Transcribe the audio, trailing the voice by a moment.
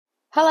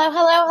Hello,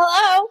 hello,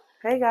 hello.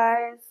 Hey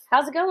guys,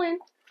 How's it going?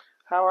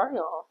 how are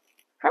y'all?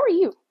 How are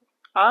you?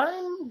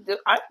 I'm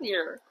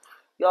here,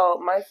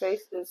 y'all. My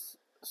face is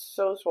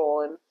so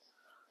swollen.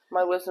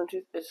 My wisdom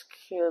tooth is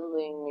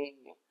killing me.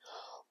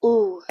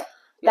 Ooh,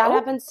 that Yo,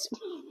 happens.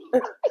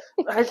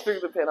 I threw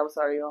the pin. I'm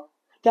sorry, y'all.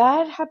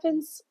 That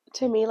happens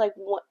to me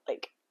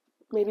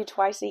maybe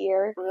twice a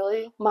year.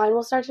 Really? Mine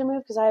will start to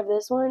move because I have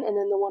this one and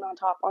then the one on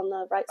top on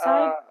the right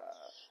side. Uh,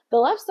 The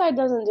left side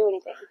doesn't do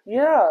anything,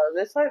 yeah.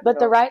 This side. but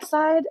the No. right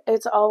side,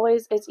 it's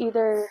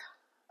either.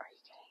 Are you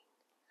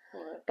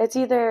kidding? What? It's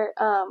either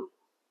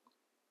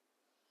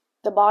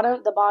the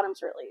bottom. The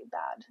bottom's really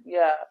bad.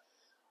 Yeah.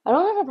 I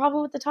don't have a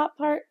problem with the top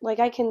part. Like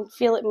I can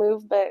feel it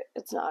move, but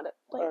it's not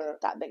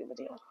that big of a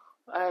deal.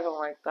 I don't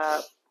like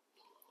that.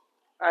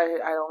 I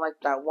don't like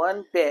that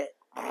one bit.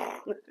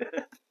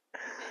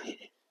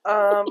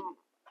 um,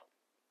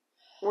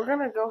 we're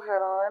gonna go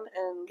head on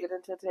and get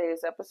into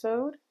today's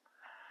episode.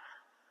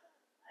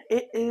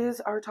 It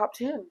is our top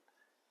 10.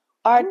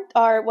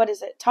 Our what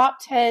is it? Top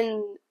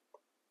 10.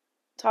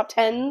 Top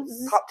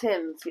tens? Top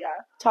 10s,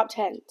 yeah. Top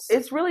tens.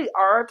 It's really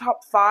our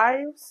top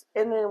 5s,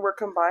 and then we're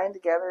combined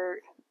together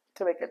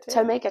to make a 10.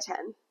 To make a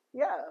 10.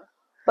 Yeah.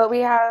 But we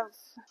have...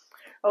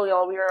 Oh,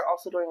 y'all, we are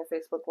also doing a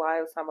Facebook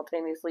Live,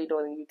 simultaneously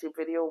doing a YouTube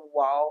video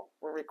while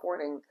we're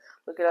recording.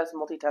 Look at us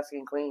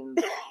multitasking queens.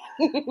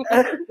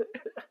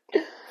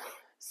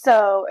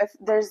 So, if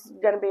there's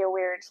going to be a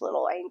weird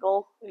little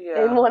angle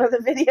Yeah. in one of the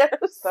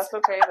videos. That's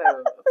okay,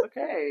 though. That's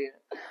okay.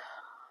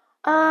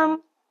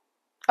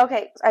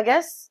 Okay, I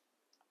guess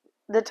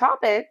the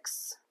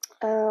topics...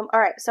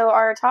 alright, so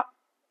our top,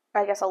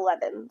 I guess,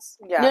 11s.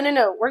 Yeah.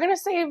 No. We're going to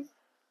save...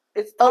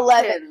 It's top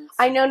 11. 10s.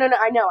 I know.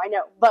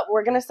 But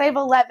we're going to save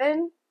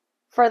 11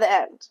 for the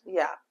end.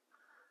 Yeah.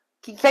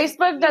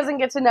 Facebook doesn't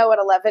get to know what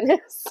 11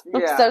 is.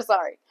 I'm Yeah. so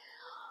sorry.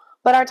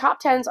 But our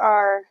top 10s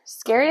are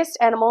scariest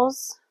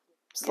animals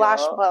 /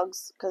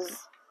 bugs,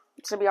 because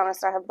to be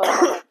honest, I have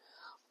both.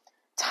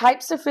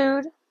 Types of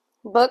food,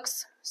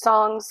 books,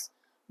 songs,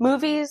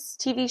 movies,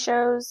 TV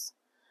shows,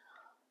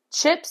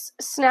 chips,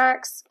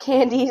 snacks,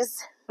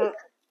 candies.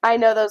 I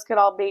know those could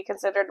all be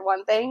considered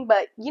one thing,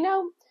 but you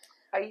know,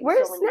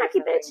 we're so snacky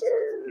bitches.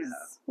 Yeah.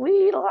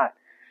 We eat a lot.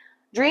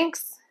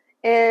 Drinks,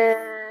 and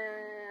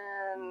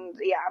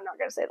yeah, I'm not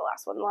going to say the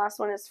last one. The last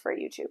one is for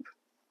YouTube.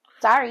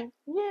 Sorry.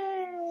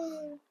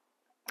 Yay.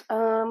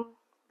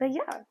 But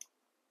yeah.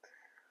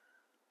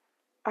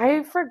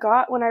 I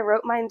forgot when I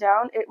wrote mine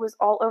down, it was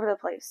all over the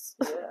place.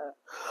 Yeah.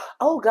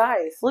 Oh,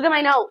 guys. Look at my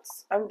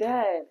notes. I'm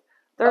dead.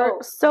 They're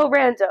so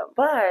random.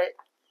 But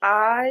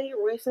I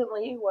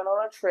recently went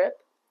on a trip.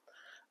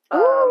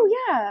 Oh,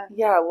 yeah.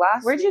 Yeah,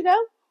 Where'd you go?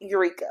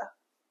 Eureka.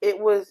 It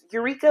was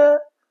Eureka,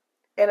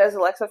 and as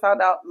Alexa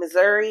found out,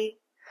 Missouri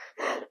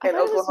and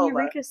Oklahoma. Oklahoma.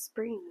 Eureka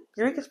Springs.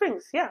 Eureka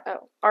Springs, yeah.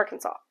 Oh,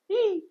 Arkansas.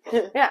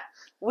 Yeah.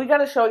 We got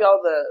to show y'all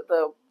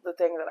the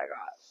thing that I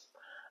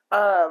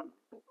got.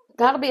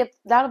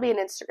 That'll be an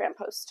Instagram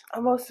post.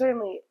 Most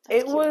certainly.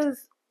 That's it cute.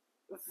 was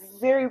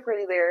very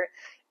pretty there.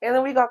 And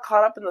then we got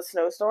caught up in the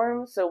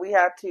snowstorm, so we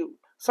had to...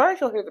 Sorry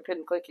if you'll hear the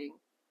pin clicking.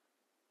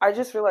 I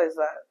just realized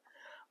that.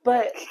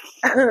 But...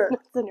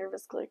 The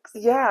nervous clicks.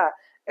 Yeah.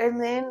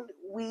 And then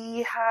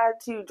we had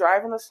to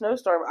drive in the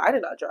snowstorm. I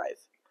did not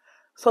drive.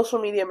 Social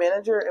media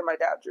manager and my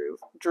dad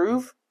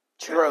drove.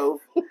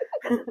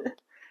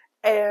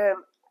 And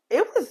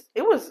it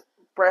was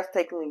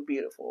breathtakingly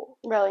beautiful.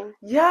 Really?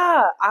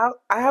 Yeah. I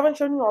haven't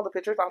shown you all the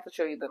pictures. I'll have to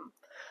show you them.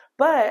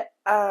 But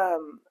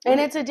and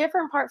it's a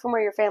different part from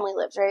where your family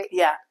lives, right?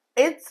 Yeah.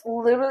 It's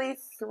literally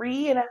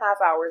 3.5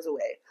 hours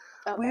away.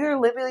 Okay. We're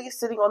literally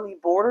sitting on the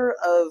border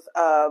of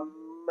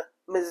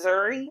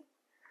Missouri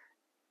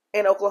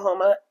and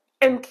Oklahoma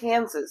and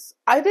Kansas.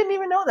 I didn't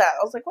even know that.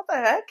 I was like, what the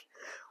heck?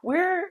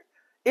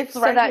 It's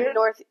so right that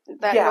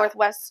here.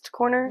 northwest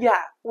corner?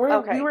 Yeah. We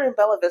Okay. were in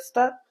Bella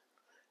Vista.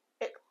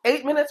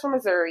 8 minutes from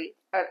Missouri,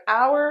 an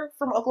hour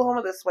from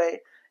Oklahoma this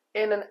way,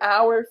 and an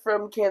hour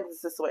from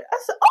Kansas this way. I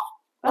said,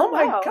 oh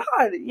my wow.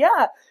 God.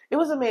 Yeah. It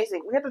was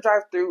amazing. We had to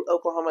drive through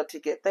Oklahoma to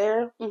get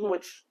there, Mhm.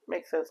 which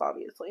makes sense,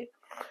 obviously.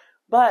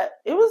 But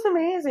it was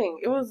amazing.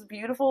 It was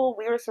beautiful.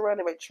 We were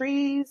surrounded by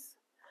trees.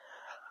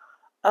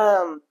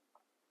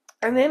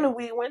 And then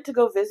we went to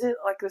go visit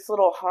like this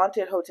little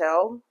haunted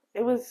hotel.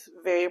 It was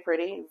very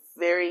pretty,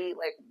 very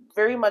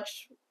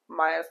much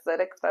my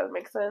aesthetic, if that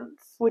makes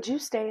sense. Would you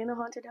stay in a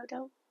haunted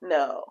hotel?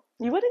 No.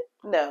 You wouldn't?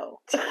 No.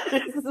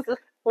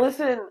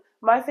 Listen,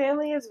 my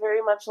family is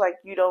very much like,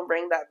 you don't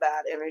bring that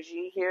bad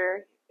energy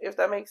here, if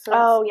that makes sense.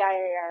 Oh, yeah,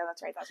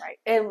 that's right.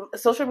 And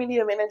social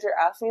media manager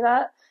asked me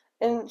that,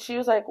 and she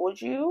was like,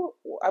 would you?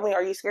 I mean,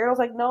 are you scared? I was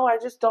like, no, I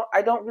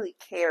don't really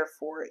care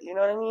for it, you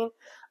know what I mean?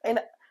 And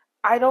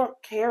I don't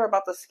care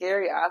about the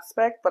scary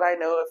aspect, but I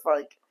know if,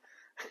 like,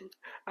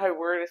 I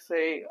were to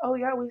say, oh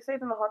yeah, we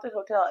stayed in the haunted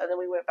hotel, and then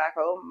we went back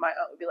home, my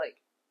aunt would be like,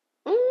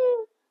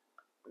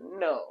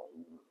 no.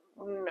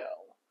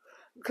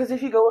 Because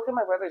if you go look in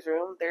my brother's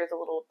room, there's a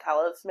little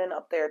talisman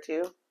up there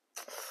too.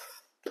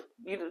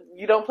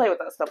 You don't play with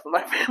that stuff with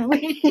my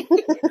family.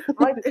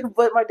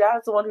 But my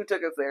dad's the one who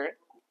took us there.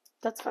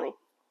 That's funny.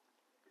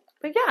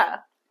 But yeah,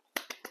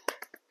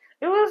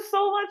 it was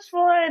so much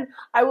fun.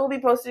 I will be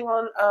posting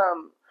on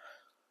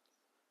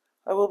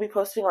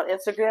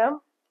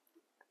Instagram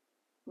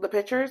the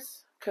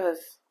pictures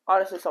because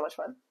honestly, so much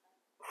fun.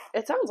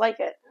 It sounds like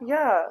it.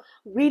 Yeah,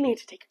 We need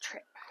to take a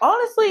trip.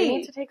 honestly, We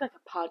need to take like a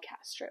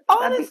podcast trip.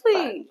 That'd be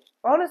fun.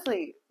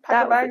 Honestly,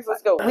 pack That your would be bags. fun.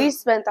 Let's go. We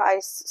spent the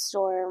ice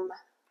storm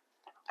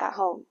at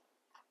home,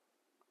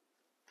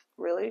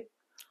 Really?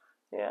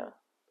 Yeah.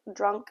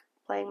 drunk,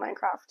 playing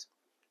Minecraft.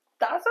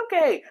 That's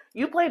okay.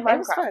 You played It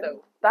was Minecraft fun.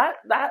 though.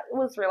 That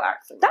was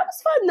relaxing. That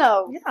was fun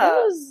though.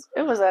 Yeah.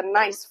 It was a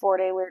nice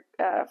 4-day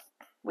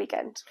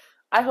weekend.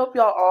 I hope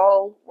y'all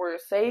all were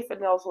safe in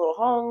y'all's little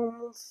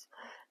homes.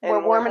 And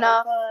We're warm having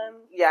enough. fun.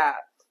 Yeah.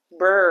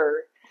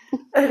 Brr.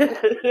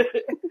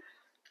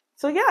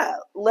 So yeah,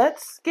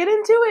 let's get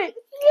into it.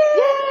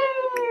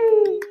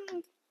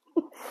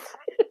 Yay!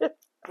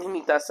 Let me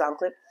make that sound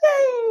clip.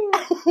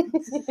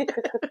 Yay!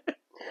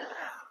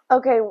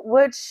 Okay,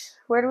 where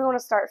do we want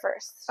to start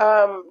first?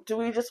 Do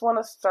we just want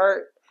to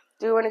start?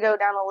 Do we want to go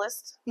down the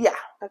list? Yeah.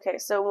 Okay,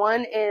 so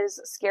one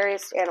is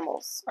scariest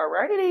animals.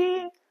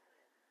 Alrighty.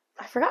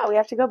 I forgot we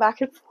have to go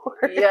back and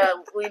forth. Yeah,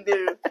 we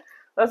do.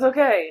 That's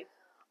okay.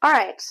 All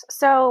right,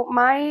 so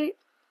my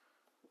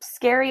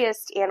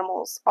scariest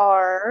animals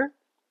are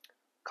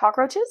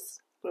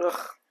cockroaches. Ugh.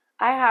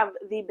 I have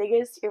the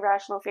biggest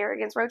irrational fear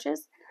against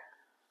roaches.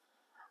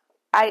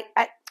 I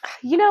had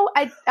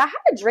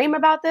a dream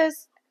about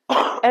this,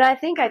 and I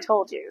think I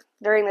told you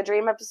during the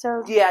dream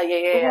episode.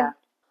 Yeah.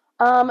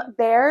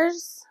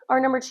 Bears are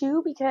number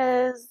 2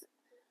 because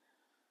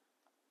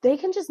they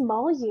can just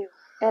maul you,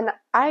 and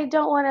I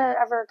don't want to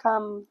ever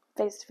come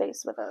face to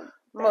face with a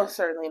bear. Most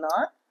certainly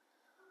not.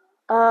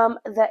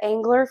 The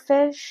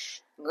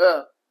anglerfish,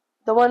 Ugh.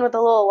 the one with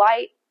the little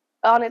light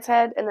on its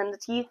head, and then the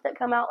teeth that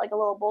come out like a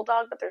little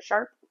bulldog, but they're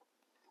sharp.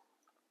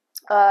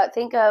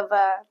 Think of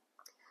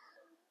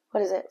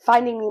what is it?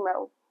 Finding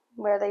Nemo,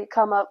 where they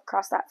come up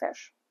across that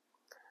fish.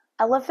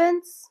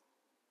 Elephants,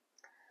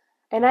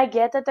 and I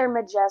get that they're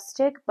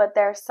majestic, but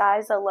their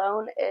size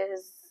alone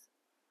is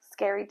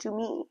scary to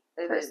me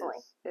personally.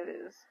 It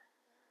is.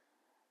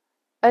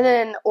 And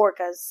then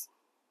orcas,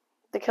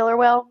 the killer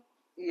whale.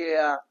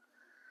 Yeah.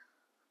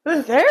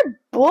 They're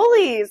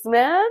bullies,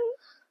 man.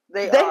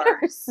 They They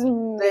are.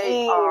 mean.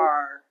 They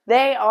are.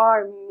 They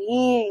are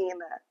mean.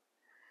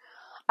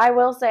 I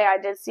will say I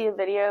did see a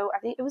video, I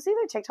think it was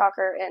either TikTok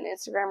or an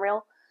Instagram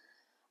reel,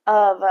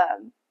 of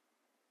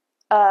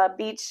a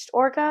beached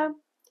orca,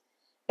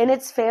 and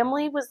its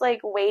family was like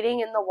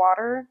waiting in the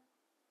water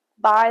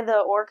by the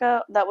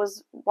orca that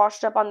was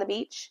washed up on the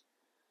beach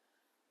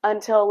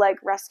until like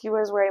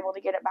rescuers were able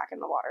to get it back in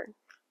the water.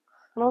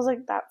 And I was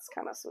like, that's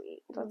kind of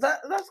sweet.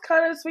 That's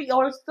kind of sweet. Y'all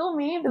are still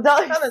mean. But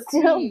They're kind of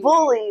still sweet.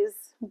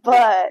 bullies,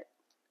 but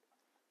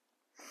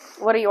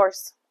what are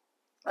yours?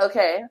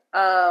 Okay.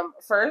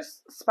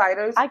 First,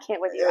 spiders. I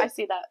can't with you. I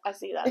see that.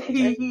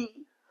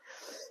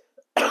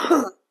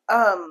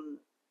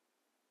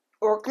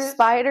 Orchids.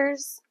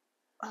 Spiders.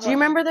 Do you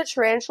remember the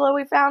tarantula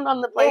we found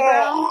on the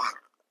playground?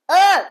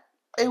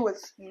 It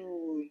was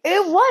huge.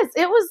 It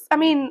was. I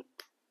mean,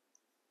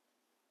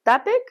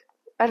 that big?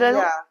 I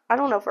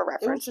don't know for It was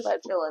reference, just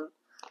but chilling.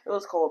 It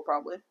was cold,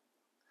 probably.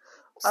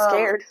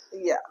 scared.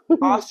 Yeah.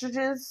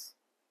 Ostriches.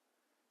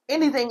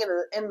 Anything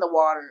in the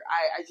water.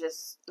 I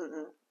just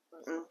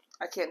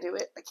I can't do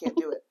it. I can't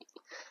do it.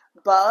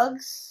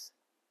 Bugs.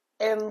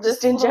 And this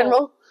Just in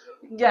general.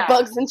 Yeah.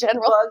 Bugs in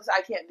general. Bugs.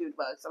 I can't do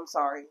bugs. I'm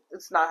sorry.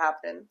 It's not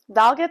happening.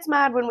 Val gets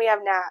mad when we have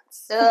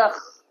gnats. Ugh.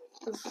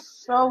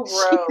 It's so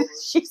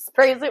gross. She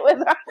sprays it with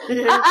her.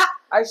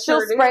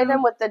 She'll spray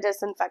them with the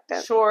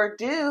disinfectant. Sure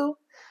do.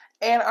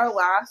 And our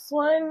last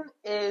one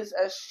is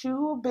a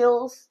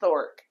shoebill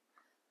stork.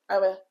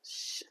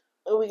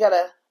 We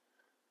gotta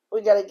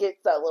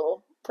get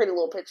that pretty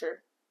little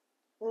picture.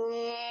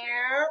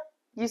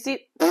 You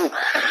see? Let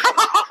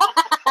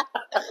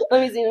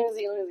me see.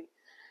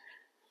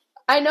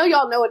 I know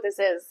y'all know what this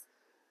is.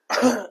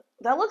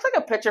 That looks like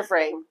a picture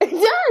frame. It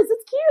does.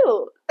 It's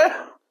cute.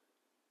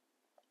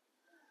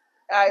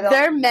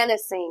 They're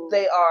menacing.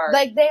 They are.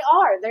 Like, they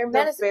are. They're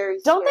menacing. Very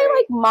Don't they,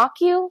 like,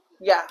 mock you?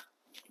 Yeah.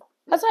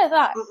 That's what I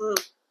thought.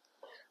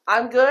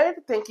 I'm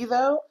good. Thank you,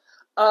 though.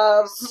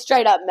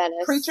 Straight up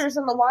menace. Creatures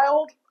in the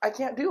wild, I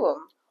can't do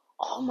them.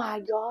 Oh,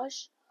 my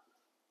gosh.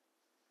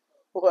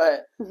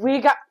 What? We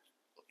got...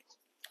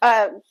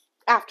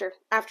 After.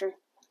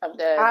 I'm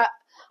dead.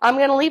 I'm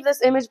gonna leave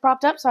this image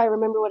propped up so I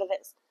remember what it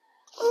is.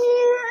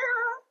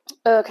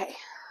 Okay.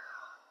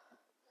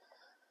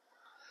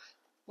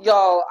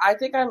 Y'all, I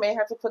think I may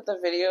have to put the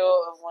video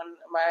of when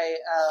my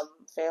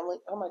family...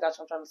 Oh my gosh,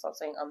 I'm trying to stop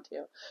saying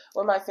too.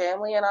 When my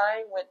family and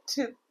I went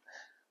to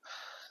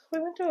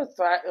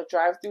a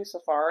drive-through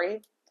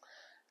safari.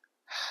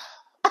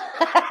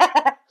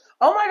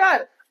 Oh my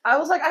god. I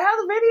was like, I have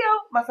the video.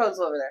 My phone's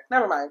over there.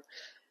 Never mind.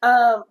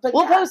 But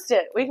we'll post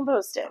it. We can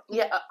post it.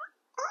 Yeah.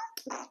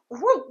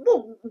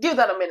 We'll give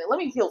that a minute. Let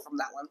me heal from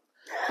that one.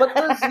 But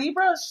the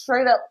zebra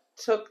straight up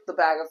took the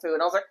bag of food.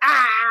 And I was like,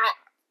 ah!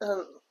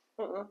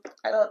 Mm-mm.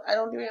 I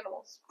don't do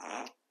animals.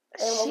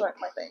 Animals aren't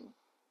my thing.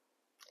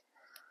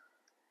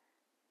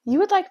 You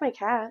would like my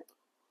cat.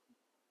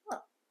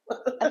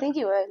 I think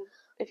you would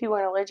if you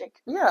weren't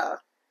allergic. Yeah.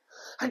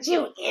 I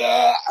do.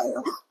 Yeah.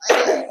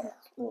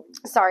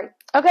 Sorry.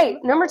 Okay,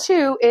 number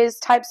 2 is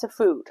types of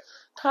food.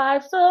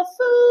 Types of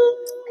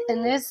food.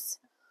 And this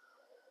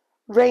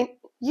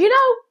you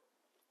know,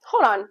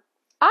 hold on.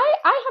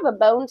 I have a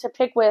bone to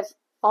pick with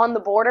On the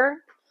Border.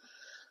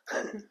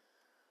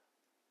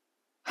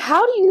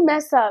 How do you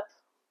mess up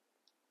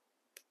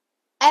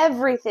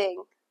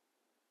everything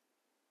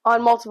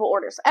on multiple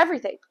orders?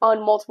 Everything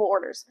on multiple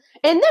orders.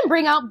 And then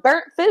bring out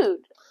burnt food.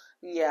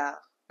 Yeah.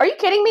 Are you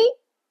kidding me?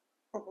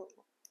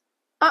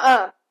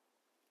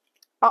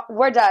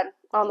 We're done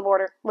On the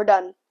Border. We're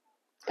done.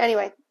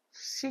 Anyway.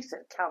 She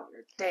said count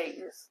your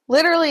days.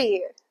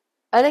 Literally.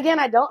 And again,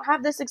 I don't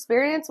have this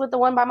experience with the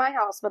one by my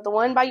house, but the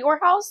one by your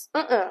house,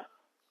 Yeah.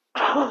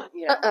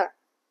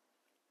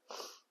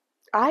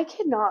 I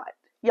cannot.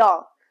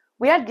 Y'all,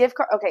 we had gift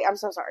cards. Okay, I'm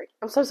so sorry.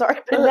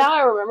 But now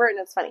I remember it and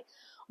it's funny.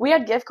 We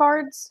had gift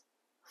cards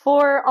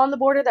for On the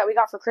Border that we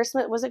got for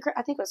Christmas.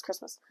 I think it was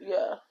Christmas.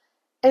 Yeah.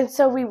 And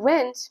so we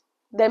went.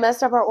 They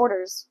messed up our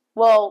orders.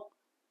 Well,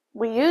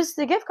 we used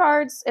the gift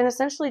cards and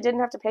essentially didn't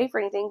have to pay for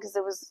anything because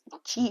it was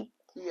cheap.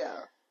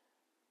 Yeah.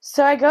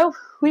 So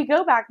we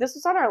go back. This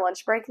was on our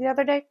lunch break the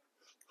other day.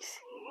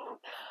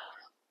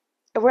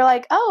 And we're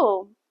like,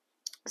 oh,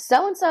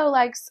 so-and-so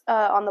likes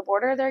On the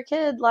Border. Their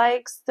kid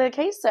likes the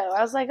queso.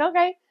 I was like,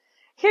 okay,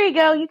 here you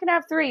go. You can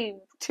have 3.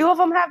 2 of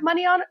them have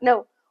money on it.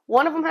 No,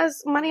 1 of them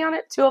has money on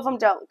it. 2 of them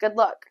don't. Good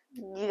luck.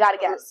 You got to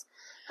guess.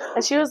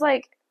 And she was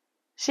like,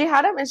 she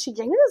had him and she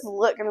gave me this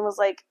look and was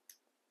like,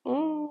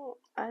 I'm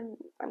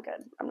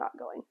good. I'm not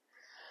going.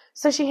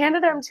 So she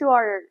handed him to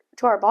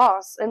our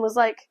boss and was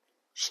like,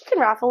 she can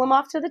raffle him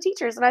off to the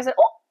teachers. And I said,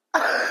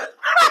 oh,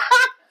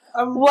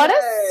 what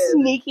a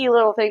sneaky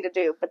little thing to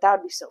do. But that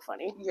would be so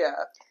funny.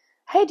 Yeah.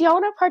 Hey, do y'all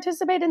want to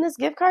participate in this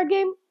gift card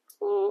game?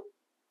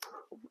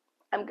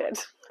 I'm good.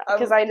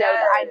 Because I know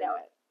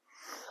it.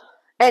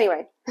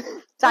 Anyway,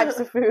 types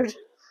of food.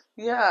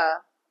 Yeah.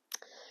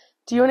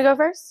 Do you want to go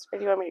first? Or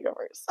do you want me to go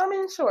first? I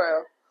mean,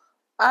 sure.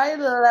 I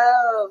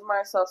love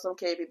myself some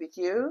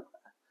KBBQ.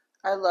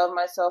 I love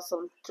myself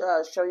some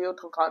shoyu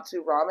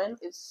tonkatsu ramen.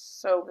 It's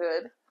so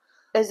good.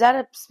 Is that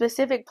a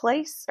specific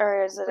place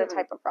or is it a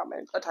type of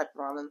ramen? A type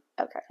of ramen.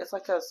 Okay. It's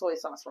like a soy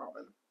sauce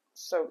ramen.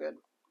 So good.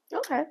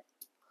 Okay.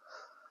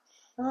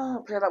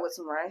 Oh, pair that with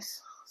some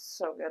rice.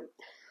 So good.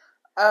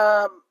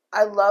 I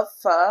love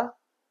pho.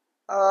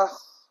 Ugh,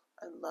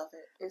 I love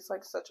it. It's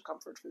like such a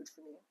comfort food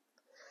for me.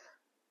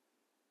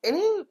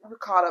 Any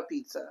ricotta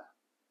pizza.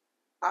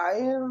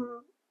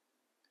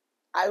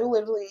 I will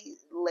literally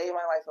lay my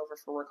life over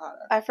for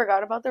ricotta. I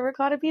forgot about the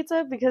ricotta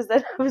pizza because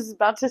then I was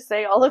about to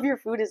say all of your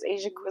food is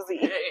Asian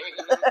cuisine.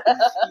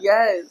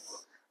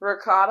 Yes.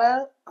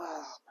 Ricotta.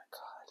 Oh my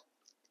god.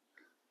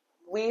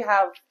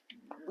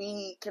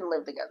 We can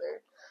live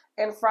together.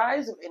 And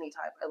fries of any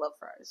type. I love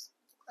fries.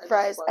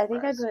 Fries. I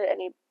think I put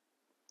any.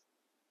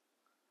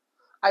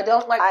 I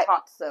don't like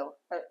tots though.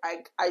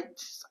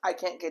 I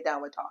can't get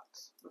down with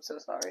tots. I'm so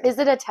sorry. Is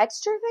it a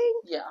texture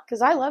thing? Yeah.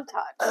 Because I love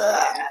tots.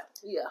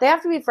 Yeah. They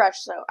have to be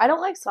fresh though. I don't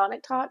like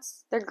Sonic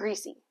tots. They're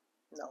greasy.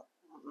 No.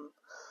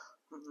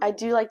 Mm-hmm. I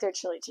do like their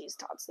chili cheese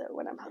tots though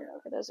when I'm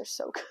hungover. Those are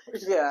so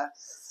good. Yeah.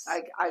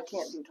 I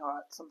can't do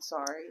tots. I'm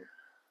sorry.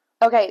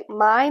 Okay,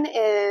 mine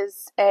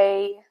is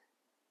a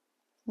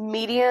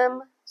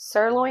medium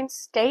sirloin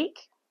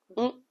steak.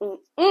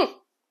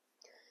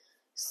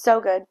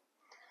 So good.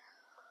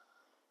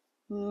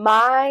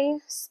 My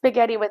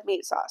spaghetti with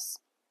meat sauce.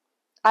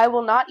 I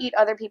will not eat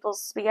other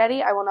people's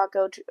spaghetti. I will not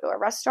go to a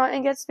restaurant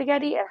and get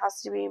spaghetti. It has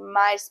to be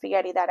my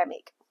spaghetti that I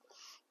make.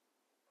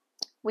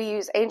 We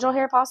use angel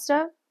hair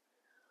pasta.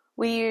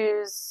 We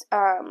use,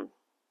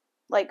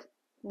 like,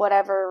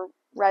 whatever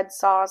red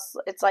sauce.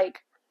 It's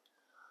like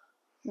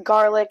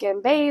garlic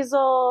and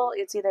basil.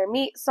 It's either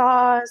meat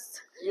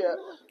sauce. Yeah.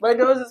 My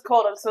nose is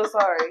cold. I'm so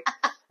sorry.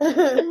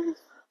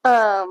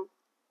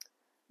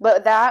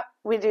 But that,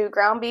 we do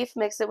ground beef,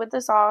 mix it with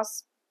the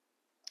sauce,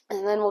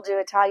 and then we'll do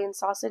Italian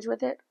sausage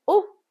with it.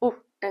 Ooh,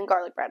 and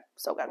garlic bread.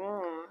 So good.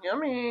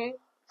 Yummy.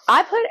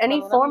 I put any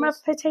form of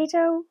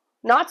potato,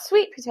 not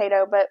sweet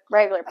potato, but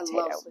regular potato.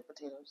 I love sweet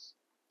potatoes.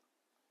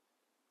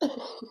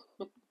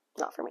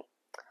 Not for me.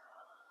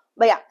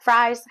 But yeah,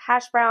 fries,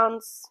 hash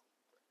browns,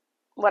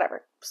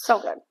 whatever. So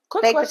good.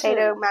 Baked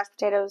potato, mashed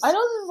potatoes. I know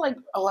this is like,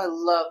 I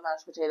love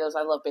mashed potatoes.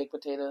 I love baked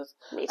potatoes.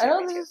 Me too, I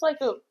know this is like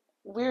a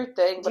weird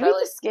thing, but do you eat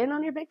the skin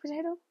on your baked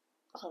potato?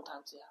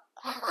 Sometimes, yeah.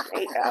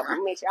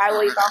 Me too. I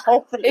will eat the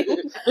whole thing.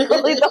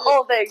 I'll eat the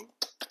whole thing.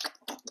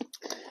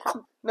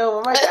 No,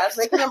 when my dad's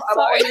making them, I'm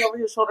always over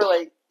his shoulder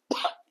like,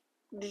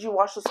 did you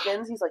wash the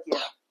skins? He's like, yeah.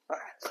 All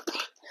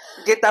right.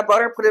 Get that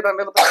butter, put it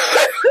under the butter.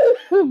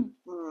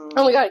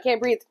 Oh my god, I can't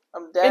breathe.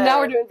 I'm dead. And now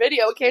we're doing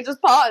video. We can't just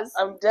pause.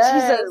 I'm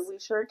dead. Jesus. We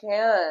sure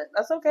can.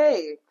 That's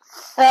okay.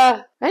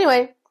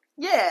 Anyway.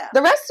 Yeah.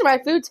 The rest of my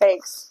food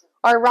takes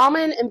are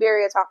ramen and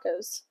birria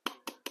tacos.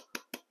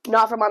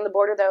 Not from On the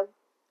Border, though.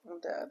 I'm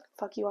dead.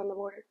 Fuck you on the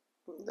border.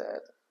 I'm dead.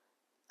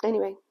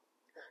 Anyway.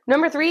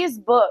 Number 3 is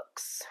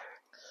books.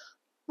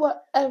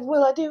 Whatever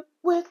will I do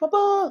with my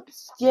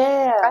books?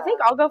 Yeah. I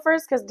think I'll go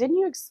first because didn't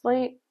you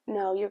explain?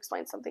 No, you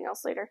explained something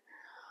else later.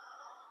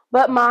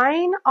 But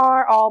mine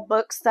are all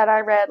books that I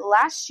read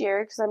last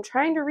year because I'm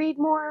trying to read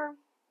more.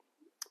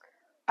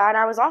 And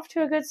I was off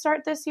to a good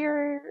start this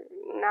year.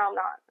 Now I'm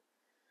not.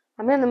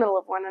 I'm in the middle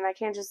of one and I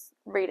can't just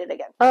read it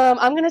again.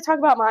 I'm going to talk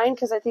about mine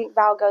because I think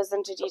Val goes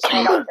into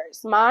detail about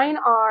hers. Mine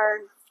are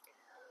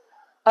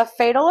A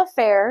Fatal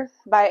Affair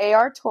by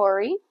A.R.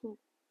 Torrey.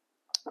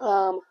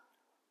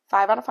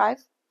 5 out of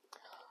 5.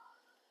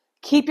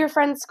 Keep Your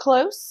Friends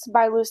Close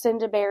by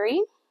Lucinda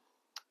Berry.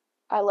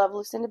 I love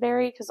Lucinda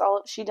Berry because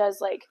she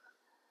does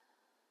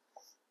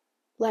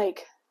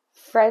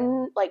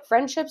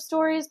friendship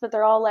stories, but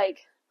they're all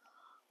like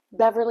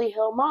Beverly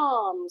Hill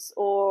Moms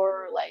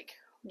or like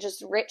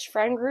just rich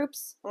friend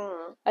groups.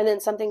 And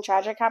then something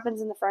tragic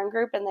happens in the friend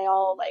group and they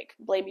all like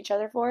blame each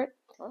other for it.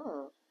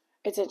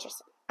 It's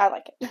interesting. I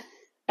like it.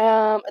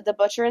 The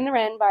Butcher and the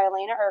Wren by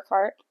Elena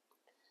Urquhart.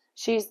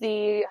 She's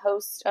the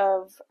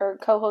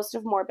co-host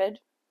of Morbid.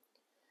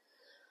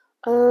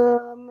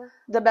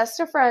 The Best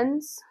of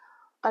Friends,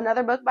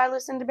 another book by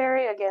Lucinda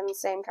Berry. Again, the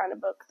same kind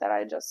of book that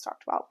I just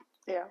talked about.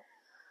 Yeah.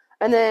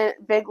 And then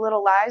Big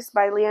Little Lies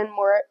by Leanne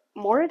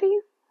Moriarty?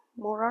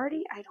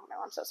 I don't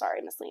know. I'm so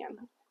sorry, Miss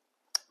Leanne.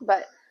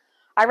 But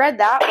I read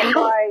that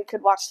before I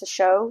could watch the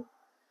show.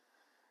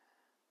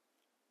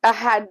 I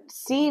had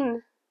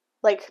seen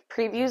like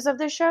previews of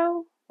the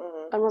show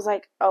and was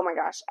like, oh my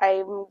gosh,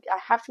 I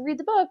have to read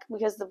the book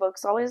because the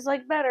book's always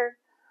like better.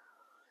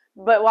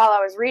 But while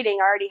I was reading,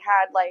 I already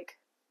had like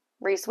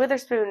Reese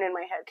Witherspoon in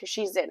my head because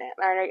she's in it.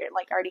 I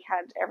already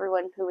had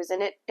everyone who was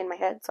in it in my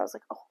head, so I was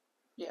like, oh,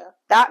 yeah,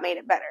 that made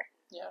it better.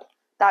 Yeah,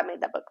 that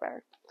made that book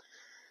better.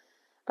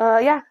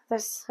 Yeah,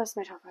 that's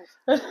my top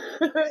 5.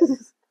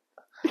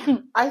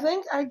 I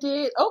think I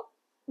did. Oh,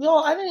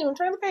 y'all, I didn't even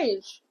turn the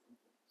page.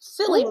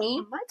 Silly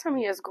me. My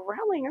tummy is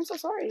growling. I'm so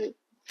sorry.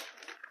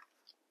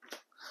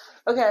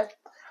 Okay,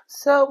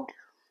 so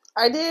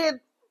I did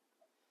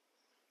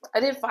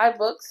 5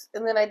 books,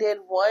 and then I did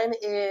one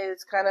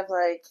is kind of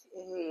like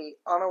a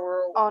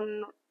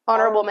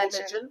honorable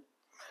mention.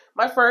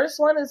 My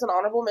first one is an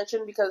honorable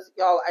mention because,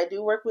 y'all, I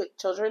do work with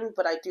children,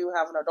 but I do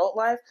have an adult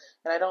life,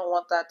 and I don't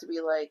want that to be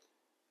like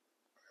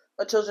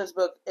a children's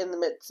book in the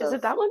midst of... Is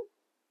it that one?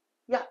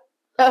 Yeah.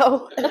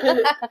 Oh.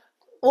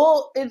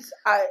 Well, it's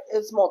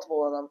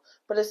multiple of them,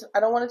 but I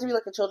don't want it to be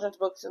like a children's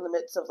book in the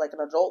midst of like an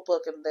adult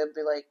book, and then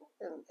be like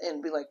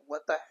and be like,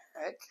 what the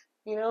heck,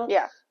 you know?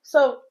 Yeah.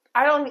 So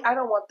I don't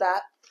want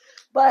that,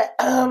 but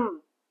I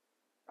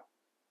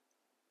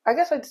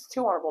guess it's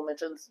 2 honorable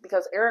mentions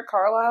because Eric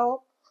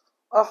Carle,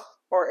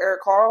 or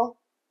Eric Carle,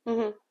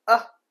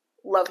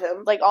 love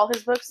him. Like all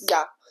his books.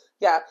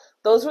 Yeah.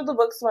 Those were the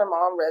books my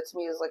mom read to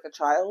me as like a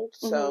child.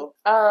 So,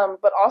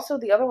 but also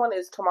the other one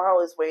is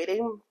Tomorrow is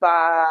Waiting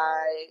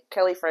by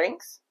Kelly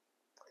Franks.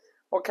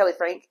 Or Kelly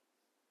Frank.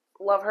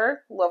 Love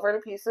her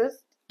to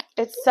pieces.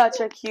 It's such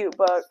a cute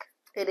book.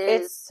 It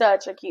is. It's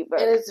such a cute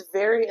book. And it's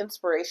very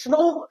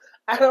inspirational.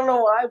 I don't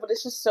know why, but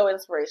it's just so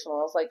inspirational.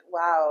 I was like,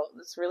 wow,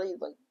 this really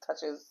like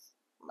touches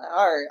my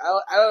heart. I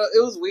don't,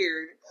 it was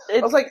weird. I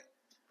was like,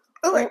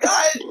 oh my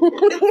god,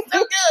 it's so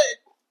good.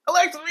 I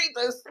like to read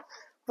this.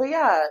 But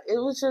yeah, it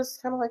was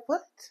just kind of like,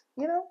 what?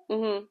 You know?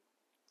 Mm-hmm.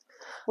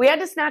 We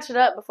had to snatch it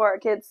up before our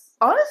kids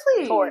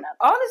tore it up.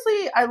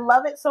 Honestly, I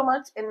love it so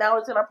much, and now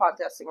it's in our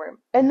podcasting room.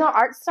 And the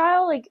art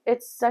style, like,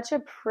 it's a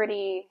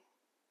pretty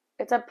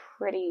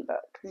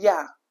book.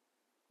 Yeah.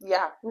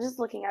 I'm just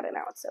looking at it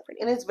now. It's so pretty.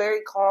 And it's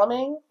very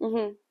calming.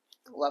 Mm-hmm.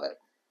 Love it.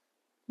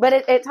 But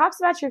it talks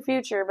about your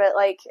future, but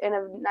like in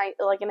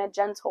a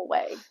gentle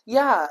way.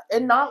 Yeah,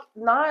 and not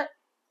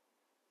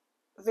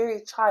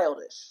very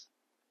childish.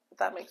 If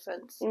that makes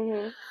sense.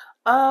 Mm-hmm.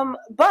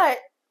 But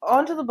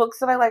onto the books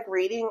that I like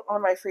reading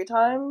on my free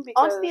time.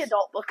 Onto the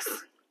adult books.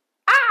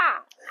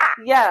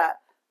 Yeah.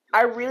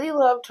 I really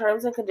love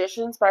Terms and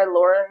Conditions by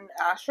Lauren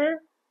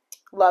Asher.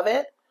 Love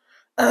it.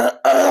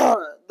 The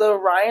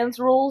Ryan's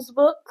Rules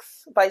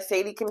books by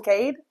Sadie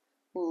Kincaid.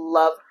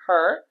 Love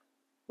her.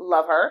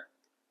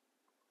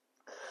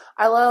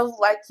 I love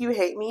Like You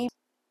Hate Me.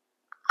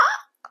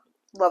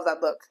 Love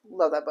that book.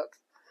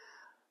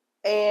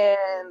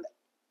 And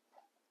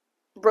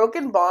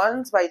Broken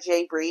Bonds by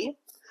Jay Bree.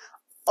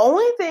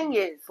 Only thing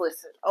is,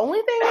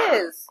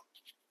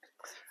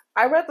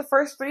 I read the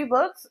first 3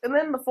 books, and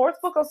then the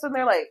 4th book I was sitting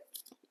there like,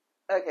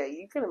 okay,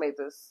 you could have made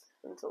this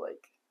into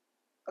like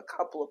a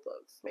couple of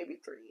books, maybe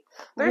 3.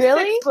 There's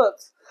really? 6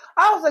 books.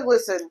 I was like,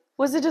 listen.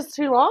 Was it just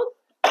too long?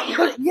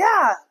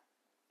 Yeah.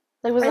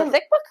 Like, was it a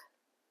thick book?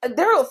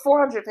 There were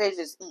 400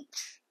 pages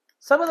each.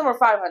 Some of them are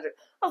 500.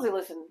 I was like,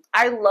 listen,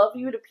 I love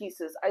you to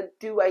pieces. I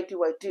do.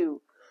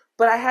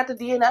 But I had to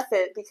DNF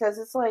it because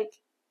it's like,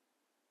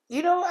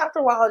 you know, after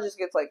a while it just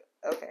gets like,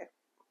 okay,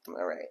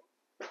 all right.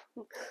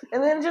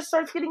 And then it just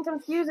starts getting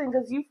confusing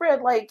because you've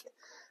read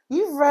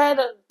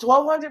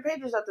 1,200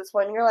 pages at this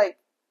point, and you're like,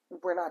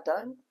 we're not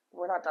done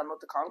with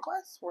the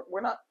conquest?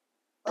 We're not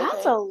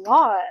That's a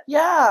lot.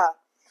 Yeah.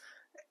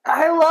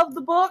 I love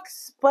the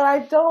books, but I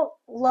don't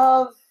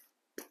love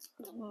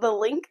The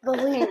link.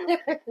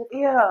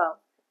 yeah.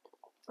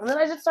 And then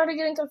I just started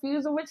getting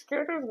confused of which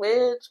character's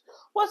which.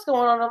 What's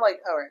going on? I'm like,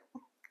 all right,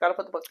 gotta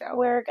put the book down.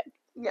 We're good.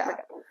 Yeah. We're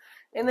good.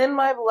 And then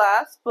my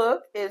last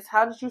book is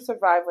How Did You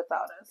Survive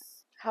Without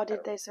Us? How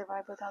did they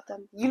survive without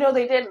them? You know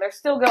they didn't. They're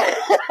still going.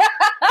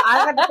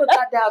 I had to put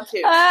that down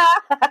too.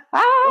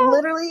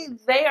 Literally,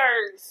 they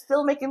are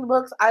still making the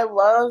books. I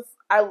love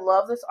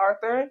this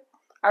author.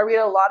 I read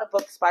a lot of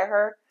books by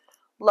her.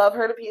 Love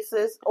her to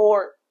pieces.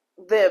 Or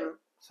them.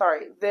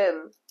 Sorry,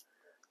 them.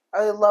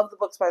 I love the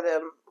books by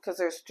them because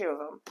there's 2 of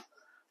them.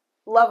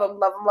 Love them.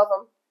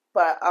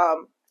 But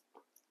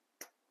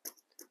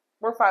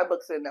we're 5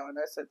 books in now, and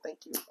I said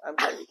thank you. I'm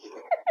ready.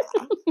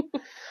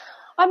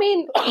 I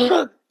mean,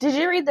 did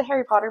you read the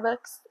Harry Potter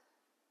books?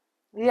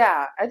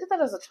 Yeah, I did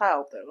that as a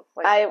child though.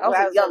 Like, I was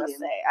was young. gonna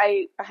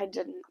say I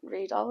didn't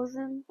read all of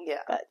them.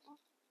 Yeah, but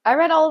I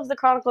read all of the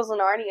Chronicles of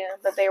Narnia,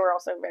 but they were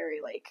also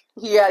very like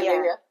yeah.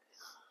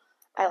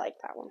 I like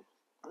that one.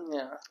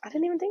 Yeah, I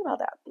didn't even think about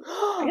that.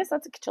 I guess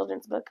that's a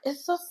children's book.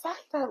 It's the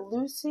fact that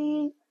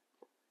Lucy,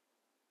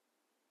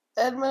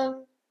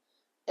 Edmund,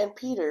 and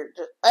Peter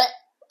just.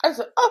 I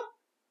said,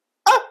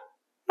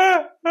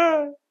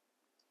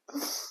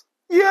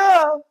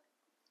 yeah.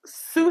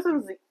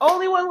 Susan's the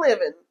only one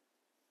living.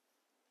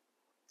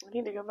 I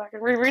need to go back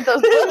and reread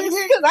those books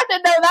because I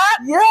didn't know that.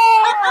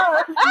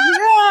 Yeah,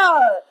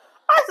 yeah.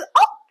 I said,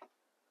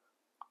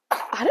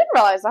 I didn't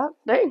realize that.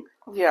 Dang.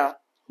 Yeah.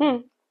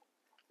 All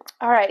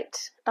right.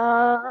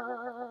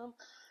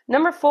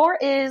 Number 4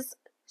 is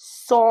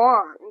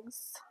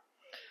songs.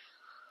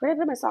 Where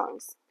are my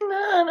songs?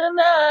 Na, na,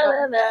 na,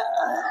 na, na.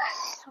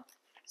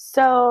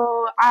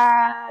 So,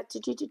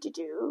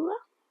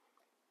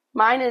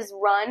 mine is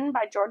Run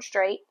by George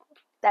Strait.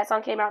 That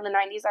song came out in the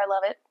 90s. I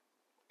love it.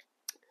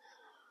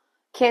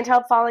 Can't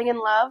Help Falling in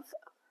Love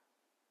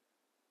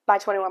by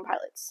 21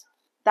 Pilots.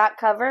 That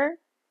cover,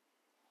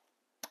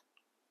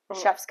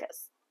 chef's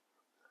kiss.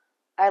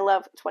 I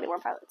love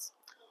 21 Pilots.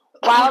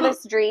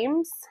 Wildest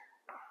Dreams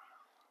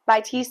by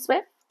T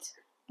Swift.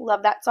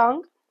 Love that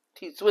song.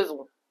 T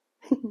Swizzle.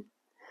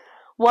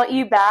 Want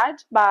You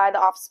Bad by The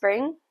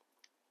Offspring.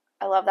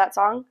 I love that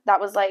song. That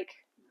was like,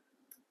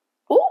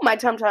 ooh, my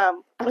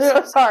tum-tum. I'm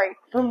so sorry.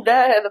 I'm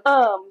dead.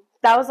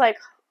 That was like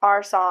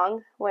our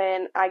song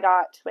when I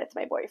got with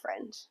my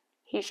boyfriend.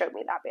 He showed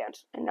me that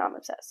band, and now I'm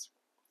obsessed.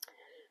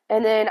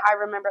 And then I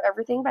Remember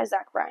Everything by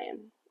Zach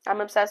Bryan.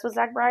 I'm obsessed with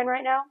Zach Bryan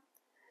right now.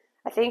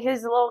 I think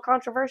he's a little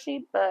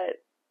controversy,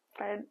 but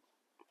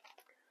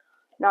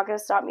not going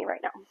to stop me right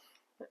now.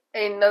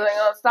 Ain't nothing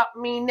gonna stop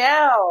me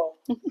now.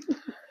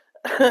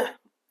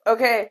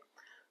 Okay,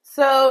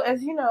 so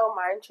as you know,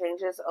 mine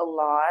changes a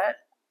lot.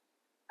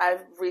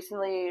 I've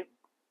recently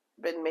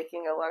been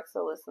making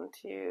Alexa listen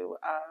to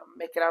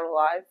Make It Out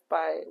Alive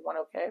by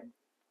 1OK.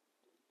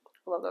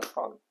 Love that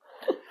song.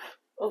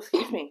 Oh,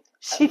 excuse me.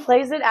 She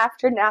plays it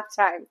after nap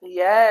time.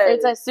 Yes.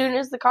 It's as soon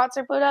as the cots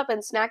are put up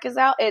and snack is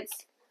out, it's,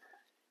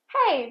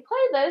 hey,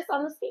 play this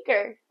on the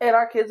speaker. And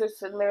our kids are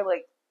sitting there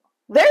like,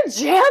 they're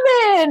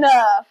jamming!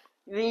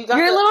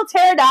 Your little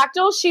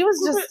pterodactyl, she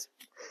was just...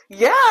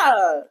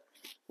 Yeah!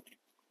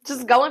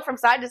 Just going from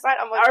side to side.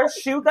 I'm like, our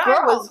shoe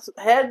guy was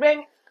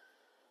headbanging.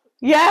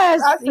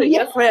 Yes! I said,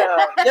 yes, ma'am.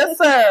 Yes,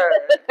 sir.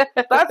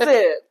 That's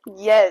it.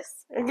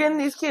 Yes. And getting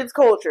these kids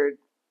cultured.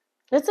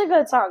 It's a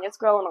good song. It's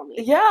growing on me.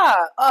 Yeah.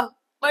 Oh,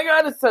 my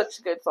God, it's such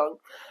a good song.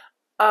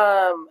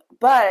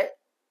 But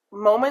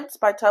Moments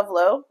by Tove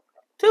Lo.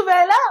 Tove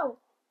Lo!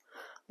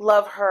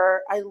 Love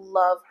her. I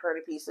love her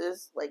to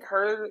pieces. Like,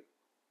 her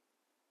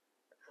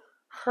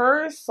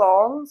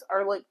songs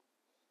are, like,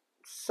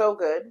 so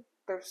good.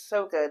 They're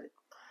so good.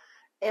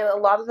 And a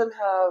lot of them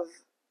have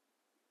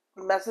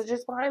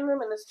messages behind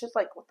them, and it's just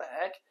like, what the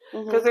heck?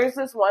 Because there's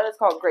this one, it's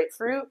called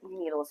Grapefruit. You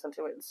need to listen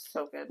to it. It's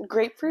so good.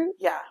 Grapefruit?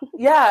 Yeah.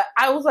 Yeah.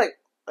 I was like,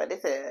 what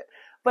is it?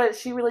 But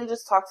she really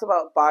just talks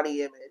about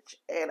body image,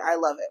 and I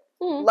love it.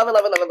 Love it,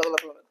 love it, love it, love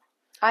it, love it.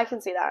 I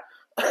can see that.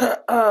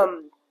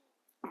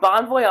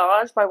 Bon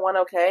Voyage by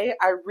 1OK.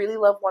 I really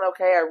love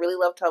 1OK. I really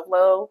love Tove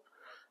Lo.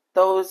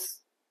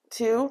 Those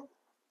 2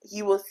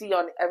 you will see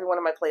on every one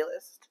of my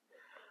playlists.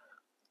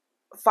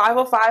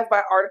 505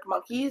 by Arctic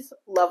Monkeys.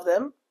 Love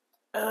them.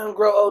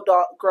 Grow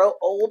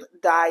Old,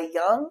 Die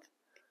Young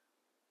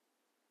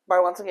by,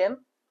 once again,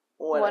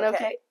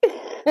 1OK.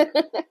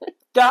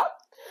 Stop.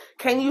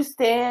 Can you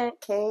stand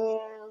the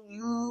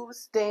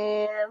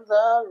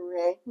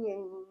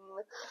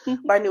rain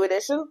by New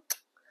Edition?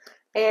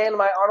 And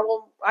my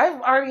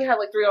I've already had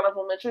like 3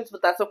 honorable mentions,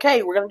 but that's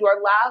okay. We're going to do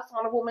our last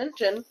honorable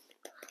mention.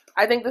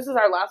 I think this is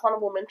our last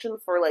honorable mention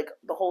for like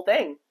the whole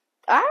thing.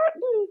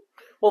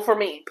 Well, for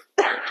me.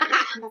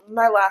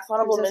 My last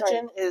honorable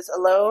mention is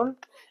Alone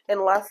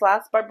and Last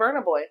by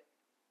Burna Boy.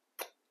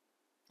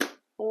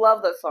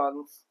 Love those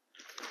songs.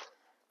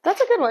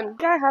 That's a good one.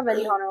 I don't have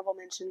any honorable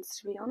mentions,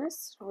 to be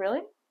honest. Really?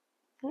 I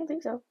don't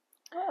think so.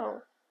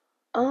 Oh.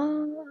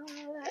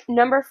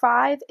 Number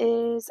 5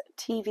 is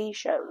TV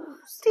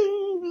shows.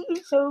 TV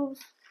shows.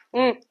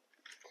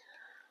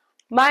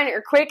 Mine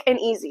are quick and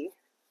easy.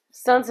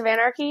 Sons of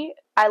Anarchy.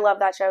 I love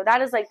that show.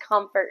 That is a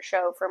comfort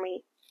show for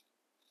me.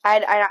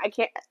 I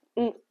can't.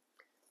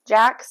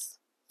 Jax.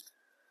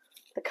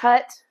 The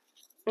Cut.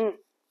 I'm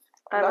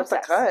Not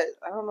obsessed. The Cut.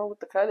 I don't know what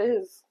The Cut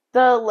is.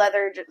 The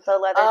leather jacket,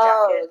 okay.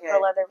 the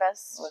leather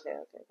vest. Okay.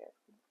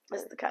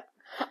 Is The Cut.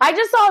 I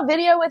just saw a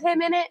video with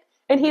him in it,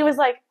 and he was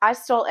like, "I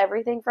stole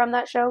everything from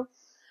that show."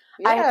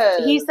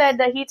 Yes. He said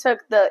that he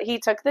took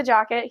the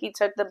jacket, he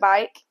took the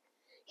bike,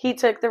 he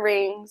took the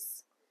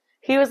rings.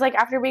 He was like,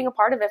 after being a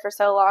part of it for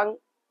so long,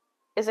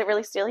 is it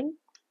really stealing?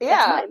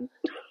 Yeah.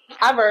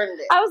 I've earned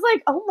it. I was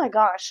like, oh my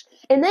gosh.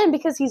 And then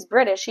because he's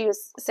British, he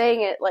was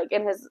saying it like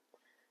in his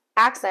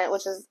accent,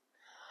 which is,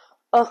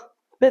 oh.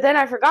 But then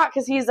I forgot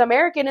because he's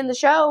American in the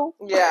show.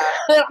 Yeah.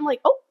 And I'm like,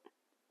 oh.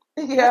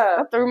 Yeah.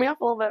 That threw me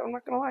off a little bit. I'm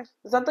not going to lie.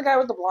 Is that the guy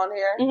with the blonde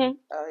hair? Mm-hmm.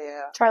 Oh,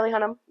 yeah. Charlie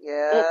Hunnam.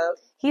 Yeah.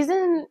 He's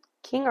in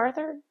King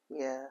Arthur.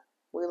 Yeah.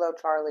 We love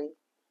Charlie.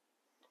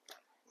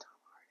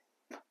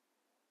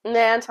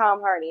 And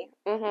Tom Hardy.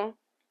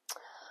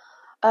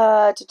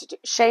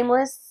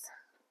 Shameless.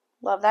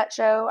 Love that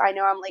show. I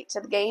know I'm late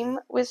to the game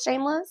with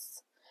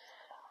Shameless.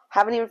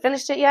 Haven't even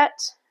finished it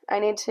yet. I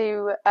need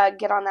to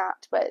get on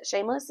that. But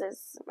Shameless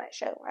is my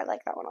show. I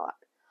like that one a lot.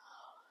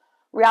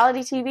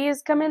 Reality TV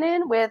is coming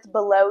in with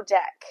Below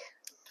Deck.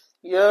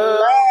 Yeah.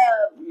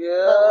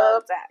 Below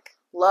Deck.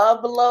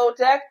 Love Below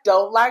Deck.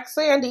 Don't like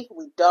Sandy.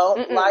 We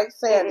don't like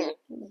Sandy.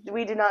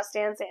 We do not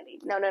stand Sandy.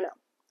 No.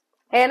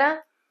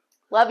 Hannah,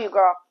 love you,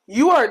 girl.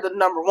 You are the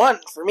number one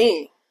for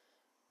me.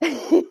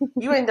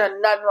 You ain't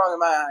done nothing wrong in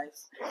my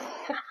eyes.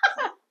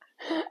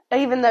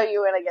 Even though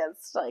you went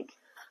against, like,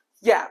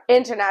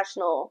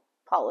 international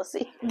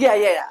policy.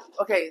 Yeah.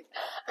 Okay.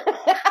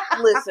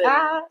 Listen,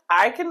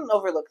 I can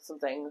overlook some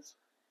things.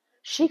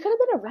 She could have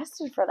been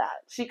arrested for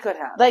that. She could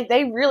have. Like,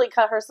 they really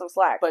cut her some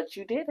slack. But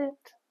you didn't.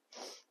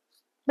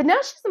 But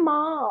now she's a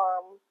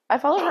mom. I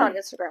follow her on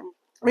Instagram.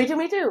 Me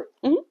too.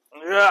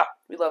 Mm-hmm. Yeah.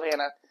 We love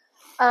Hannah.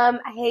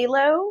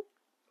 Halo.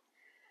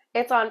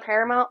 It's on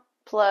Paramount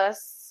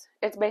Plus.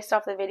 It's based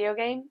off the video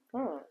game.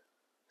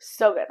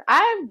 So good.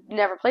 I've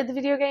never played the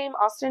video game.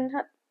 Austin,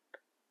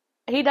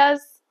 he does.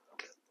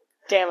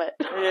 Damn it.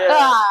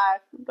 Yeah.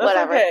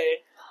 Whatever. Okay.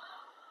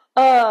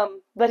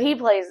 But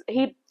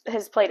he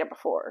has played it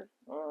before.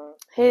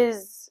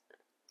 His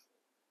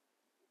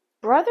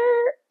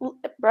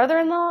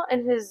brother-in-law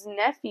and his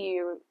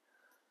nephew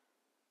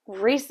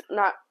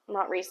not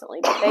recently,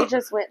 but they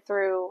just went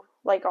through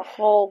like a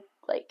whole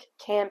like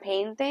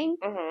campaign thing.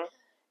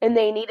 And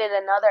they needed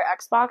another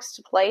Xbox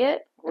to play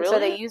it. Really? So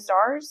they used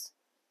ours.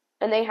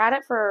 And they had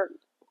it for,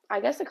 I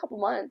guess, a couple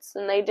months.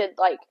 And they did,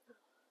 like,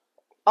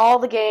 all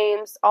the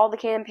games, all the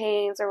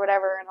campaigns or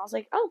whatever. And I was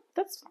like, oh,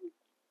 that's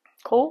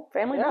cool.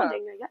 Family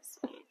bonding, I guess.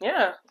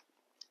 Yeah.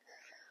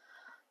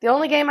 The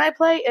only game I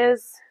play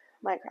is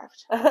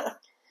Minecraft.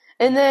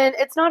 And then,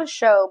 it's not a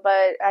show,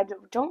 but I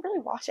don't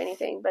really watch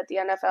anything but the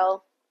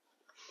NFL.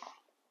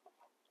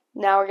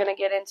 Now we're going to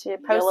get into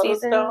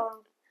postseason.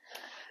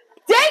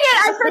 Dang it!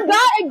 I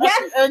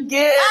forgot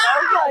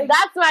again.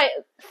 That's my...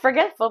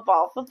 Forget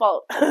football.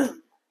 Football.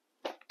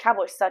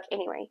 Cowboys suck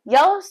anyway.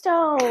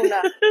 Yellowstone.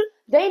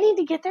 They need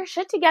to get their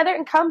shit together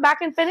and come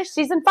back and finish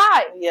season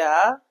 5.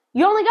 Yeah.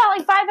 You only got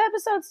like 5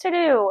 episodes to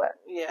do.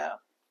 Yeah.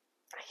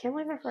 I can't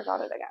believe I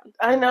forgot it again.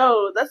 I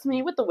know. That's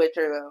me with The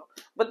Witcher, though.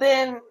 But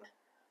then...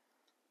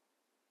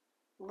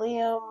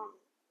 Liam...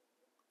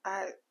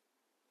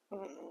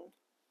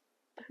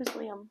 Who's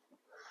Liam?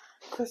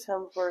 Chris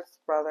Hemsworth's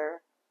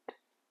brother.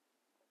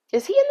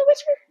 Is he in The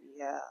Witcher?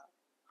 Yeah.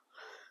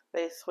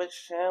 They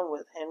switched him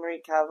with Henry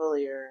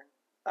Cavalier.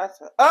 I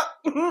said,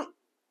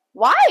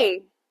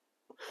 Why?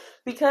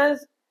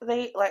 Because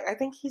they, like, I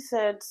think he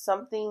said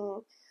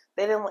something,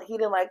 he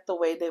didn't like the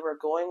way they were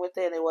going with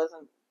it, and it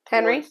wasn't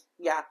Henry?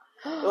 Yeah.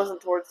 It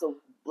wasn't towards the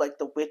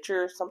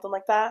Witcher or something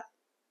like that.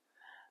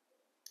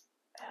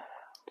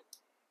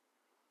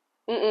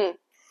 And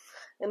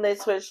they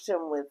switched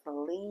him with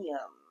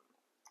Liam.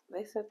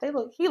 They said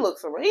he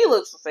looks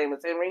the same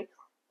as Henry.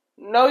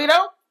 No, you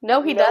don't?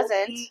 No, he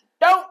doesn't. He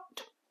don't.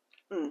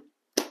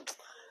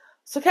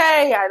 It's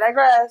okay, I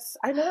digress.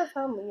 I never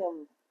found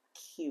Liam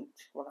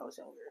cute when I was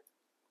younger.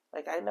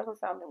 Like, I never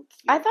found him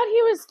cute. I thought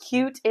he was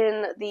cute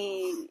in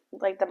the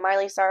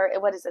Miley Cyrus,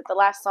 what is it, the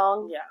last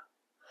song? Yeah.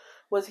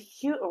 Was he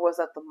cute, or was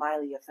that the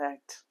Miley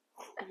effect?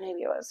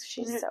 Maybe it was.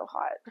 She's so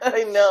hot.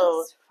 I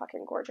know. She's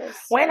fucking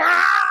gorgeous.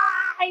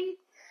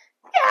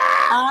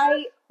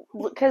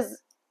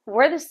 Because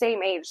we're the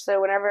same age,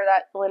 so whenever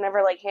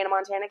like Hannah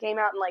Montana came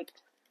out, and like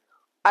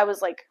I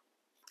was like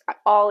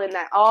all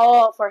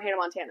for Hannah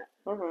Montana.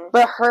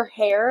 But her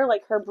hair,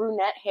 like her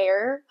brunette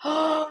hair,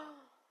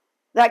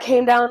 that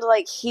came down to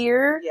like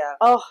here. Yeah.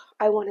 Oh,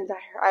 I wanted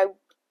that hair.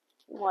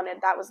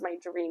 That was my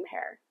dream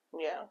hair.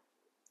 Yeah.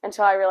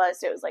 Until I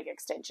realized it was like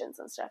extensions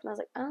and stuff, and I was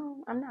like,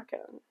 oh, I'm not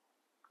going.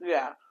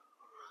 Yeah.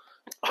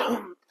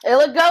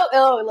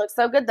 It looked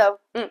so good though.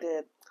 It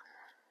did.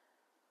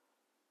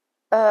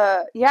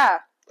 Yeah.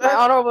 My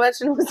honorable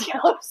mention was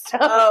Yellowstone.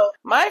 Oh,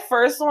 my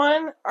first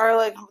one are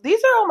like, these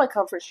are all my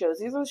comfort shows.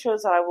 These are the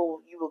shows that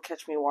you will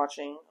catch me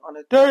watching on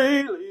a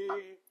daily.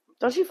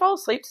 Don't you fall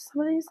asleep to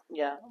some of these?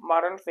 Yeah,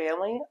 Modern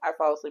Family. I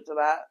fall asleep to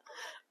that.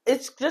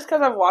 It's just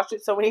because I've watched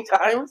it so many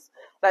times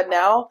that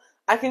now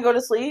I can go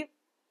to sleep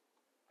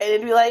and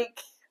it'd be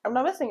like, I'm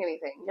not missing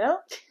anything, you know?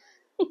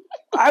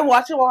 I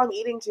watch it while I'm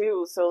eating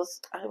too, so,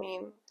 I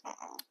mean.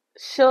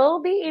 She'll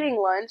be eating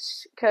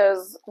lunch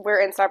because we're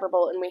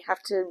inseparable and we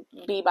have to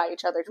be by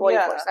each other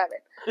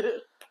 24/7.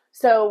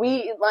 So we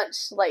eat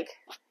lunch, like,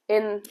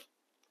 in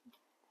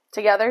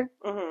together,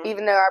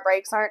 even though our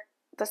breaks aren't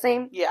the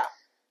same. Yeah.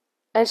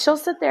 And she'll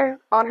sit there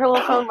on her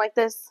little phone like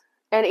this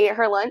and eat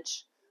her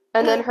lunch.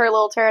 And then her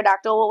little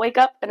pterodactyl will wake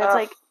up and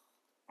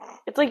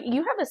it's like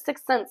you have a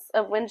sixth sense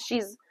of when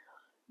she's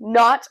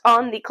not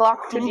on the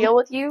clock to deal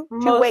with you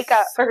to wake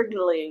up.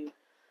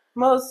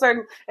 Most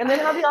certain. And then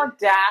have the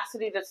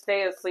audacity to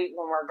stay asleep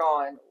when we're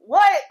gone.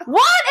 What?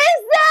 What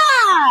is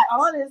that?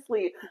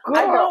 Honestly. Girl.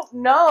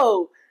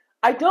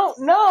 I don't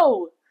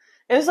know.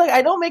 And it's like,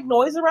 I don't make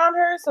noise around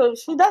her, so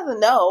she doesn't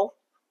know.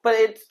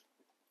 But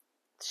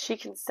she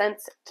can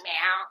sense it.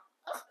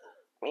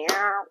 Meow.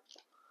 Meow.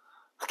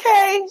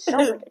 Okay. She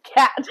sounds like a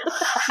cat.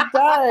 She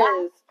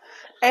does.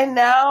 And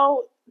now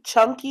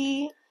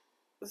Chunky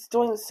is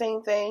doing the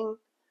same thing.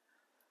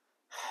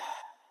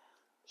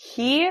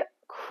 He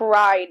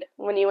cried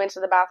when you went to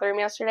the bathroom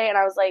yesterday, and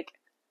I was like,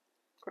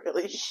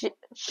 really?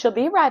 She'll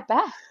be right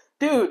back.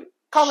 Dude,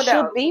 calm it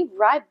down. She'll be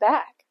right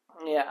back.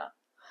 Yeah.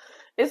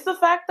 It's the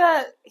fact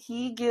that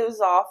he gives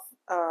off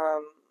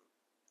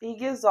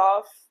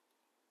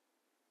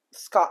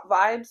Scott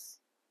vibes.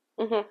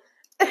 Mm-hmm.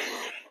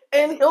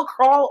 And he'll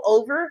crawl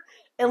over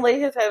and lay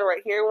his head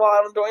right here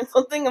while I'm doing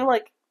something. I'm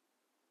like,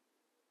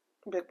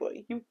 big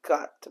boy, you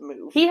got to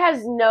move. He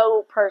has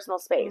no personal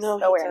space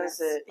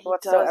awareness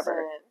whatsoever.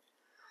 Doesn't.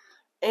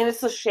 And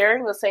it's the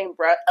sharing the same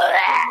breath.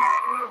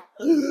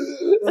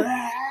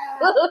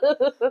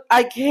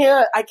 I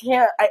can't.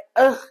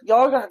 Y'all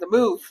are gonna have to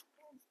move.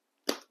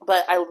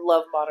 But I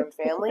love Modern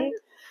Family.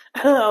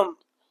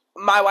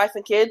 My wife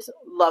and kids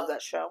love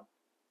that show.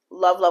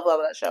 Love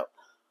that show.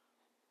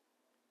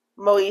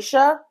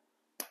 Moesha.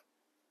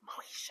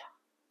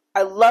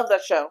 I love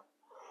that show.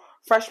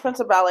 Fresh Prince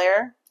of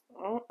Bel-Air.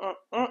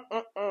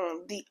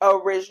 The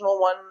original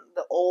one,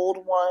 the old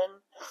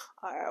one.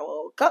 I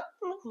woke up.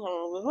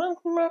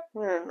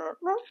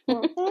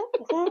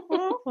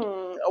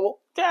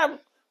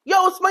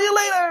 Yo, smell you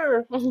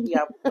later.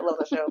 Yeah, I love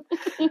that show.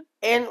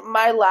 And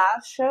my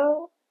last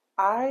show,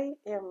 I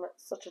am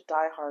such a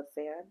diehard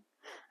fan.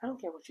 I don't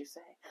care what you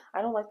say.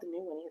 I don't like the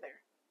new one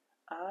either.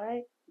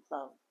 I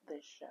love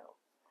this show.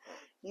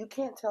 You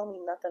can't tell me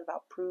nothing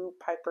about Prue,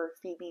 Piper,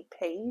 Phoebe,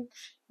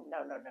 Paige.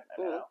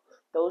 No.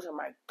 Those are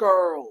my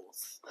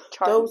girls.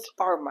 Charmed. Those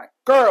are my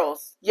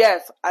girls.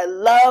 Yes, I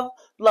love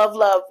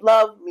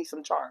me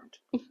some Charmed.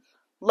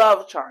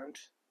 Love Charmed.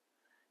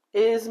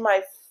 It is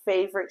my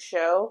favorite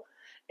show.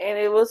 And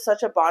it was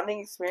such a bonding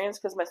experience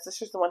because my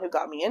sister's the one who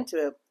got me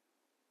into it.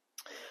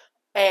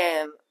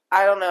 And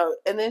I don't know.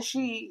 And then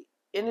she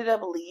ended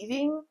up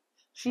leaving.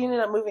 She ended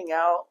up moving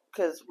out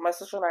because my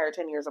sister and I are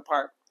 10 years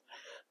apart.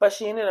 But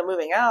she ended up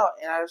moving out,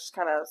 and I was just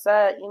kind of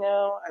upset, you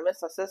know. I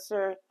miss my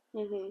sister.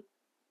 Mm-hmm.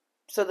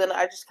 So then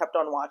I just kept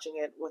on watching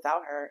it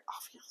without her,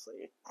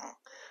 obviously.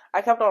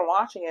 I kept on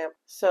watching it,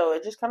 so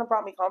it just kind of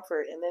brought me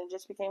comfort, and then it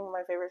just became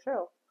my favorite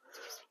show.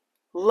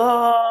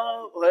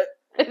 Love what?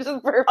 It's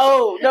just perfect.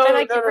 Oh, no, and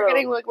I keep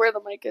forgetting like where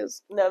the mic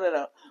is.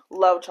 No.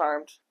 Love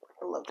Charmed.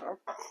 I love Charmed.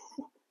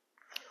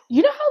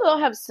 You know how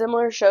they'll have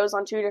similar shows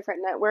on two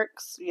different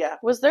networks? Yeah.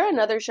 Was there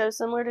another show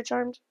similar to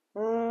Charmed? I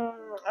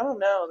don't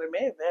know. There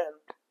may have been.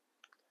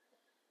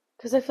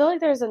 Because I feel like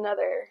there's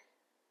another.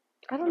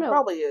 I don't know. There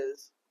probably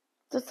is.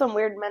 Just some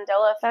weird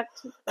Mandela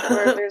effect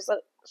where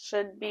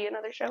should be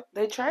another show.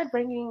 They tried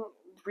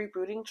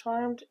rebooting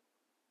Charmed,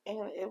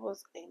 and it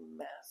was a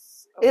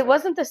mess. Okay. It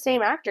wasn't the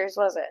same actors,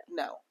 was it?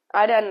 No.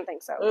 I didn't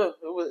think so. Ugh,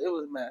 it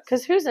was a mess.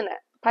 Because who's in it?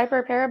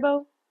 Piper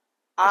Perabo?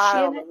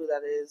 I don't know who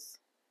that is.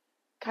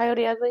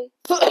 Coyote Ugly?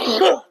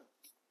 Let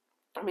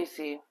me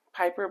see.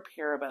 Piper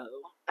Perabo.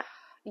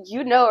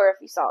 You know her if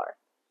you saw her.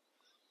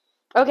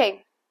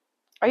 Okay.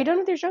 Are you done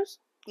with your shows?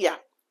 Yeah.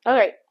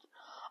 Okay.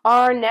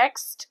 Our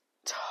next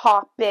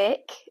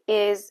topic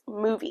is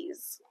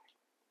movies.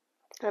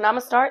 And I'm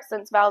going to start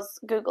since Val's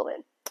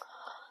Googling.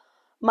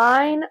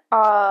 Mine,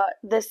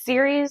 the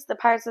series, the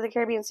Pirates of the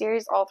Caribbean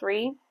series, all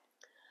three,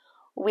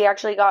 we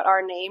actually got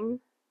our name,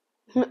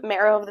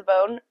 Marrow of the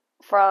Bone,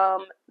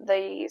 from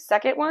the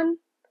second one.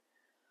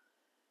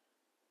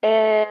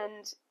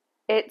 And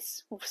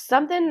it's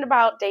something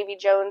about Davy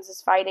Jones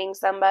is fighting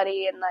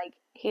somebody, and like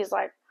he's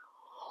like,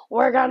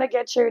 "We're gonna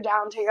get you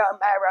down to your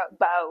marrow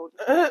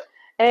bone."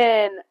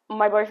 And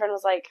my boyfriend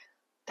was like,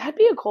 "That'd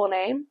be a cool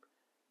name."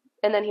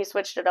 And then he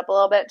switched it up a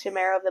little bit to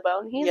Marrow of the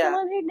Bone. He's the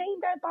one who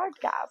named our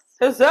podcast.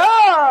 Huzzah!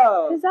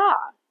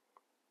 Huzzah!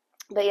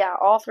 But yeah,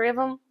 all three of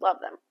them, love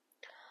them.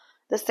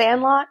 The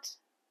Sandlot,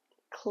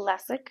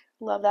 classic.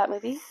 Love that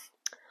movie.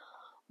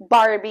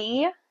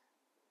 Barbie.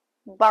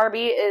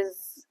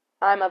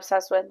 I'm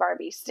obsessed with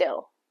Barbie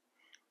still.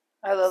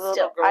 I love the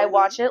little girl. I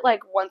watch it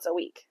like once a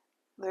week.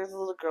 There's a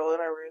little girl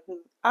in our room who,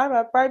 I'm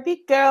a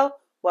Barbie girl.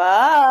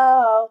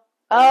 Wow.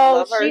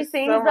 Oh, she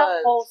sings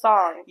the whole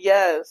song.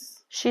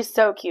 Yes. She's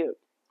so cute.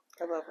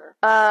 I love her.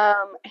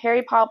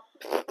 Harry Potter.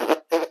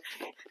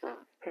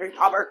 Harry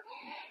Potter.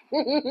 I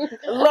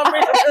love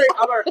me some Harry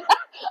Potter.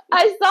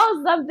 I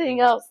saw something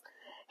else.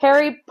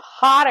 Harry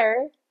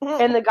Potter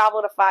and the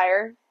Goblet of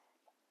Fire.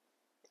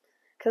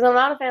 Because I'm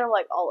not a fan of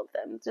like all of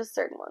them, just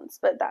certain ones.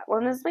 But that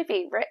one is my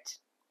favorite.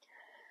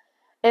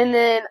 And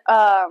then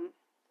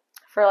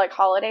for like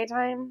holiday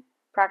time,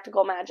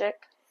 Practical Magic.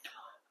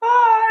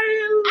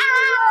 I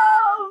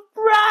love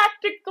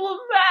Practical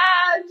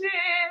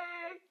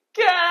Magic.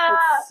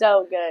 It's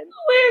so good.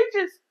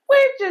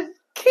 Witches,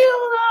 kill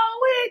a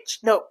witch.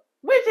 No,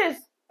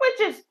 witches,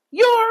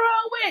 you're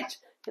a witch.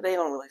 They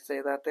don't really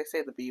say that. They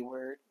say the B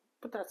word,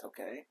 but that's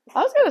okay.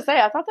 I was gonna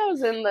say, I thought that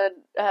was in the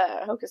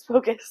Hocus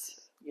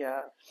Pocus.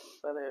 Yeah,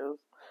 that is.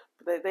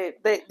 But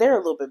they're a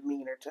little bit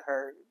meaner to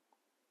her.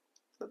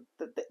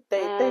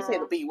 They say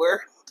the B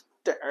word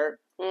to her.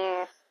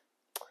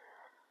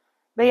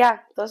 But yeah,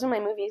 those are my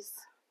movies.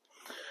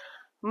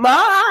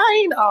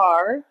 Mine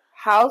are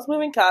Howl's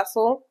Moving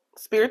Castle,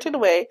 Spirited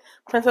Away,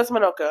 Princess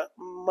Mononoke.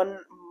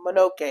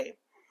 Mononoke.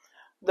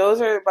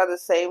 Those are by the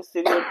same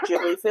studio,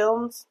 Ghibli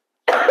Films.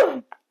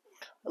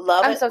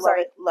 Love I'm it. so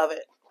sorry. Love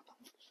it.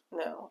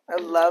 No,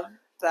 I love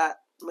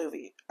that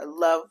movie. I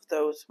love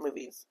those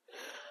movies.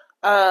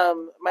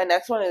 My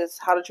next one is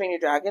How to Train Your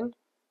Dragon.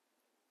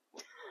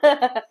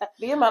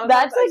 The amount of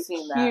That's times I've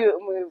seen that. That's a cute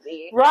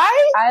movie.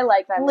 Right? I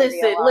like that movie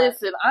a lot.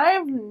 Listen.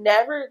 I've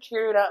never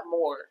cheered up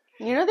more.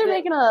 You know they're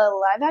making a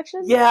live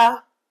action? Yeah.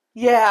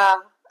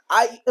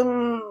 I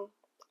don't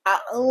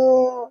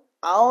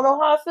know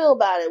how I feel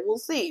about it. We'll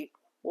see.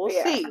 We'll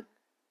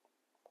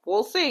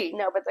see.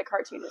 No, but the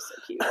cartoon is so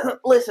cute.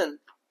 Listen,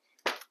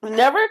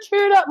 never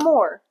cheered up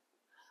more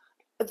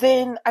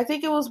than I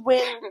think it was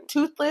when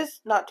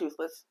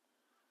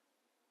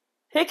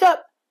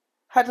Hiccup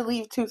had to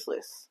leave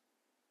Toothless.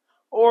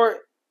 Or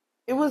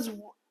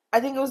I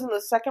think it was in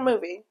the second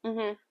movie,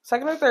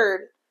 second or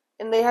third,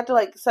 and they had to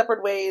like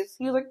separate ways.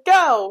 He was like,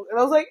 go! And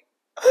I was like,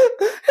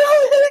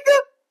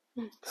 Hiccup!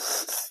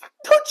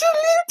 Don't you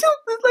leave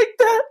Toothless like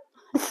that!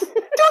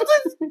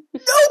 Toothless!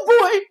 No,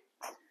 boy!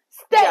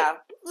 Stay!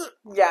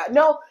 Yeah,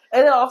 no.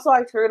 And then also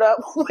I turned up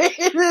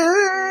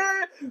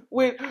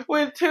when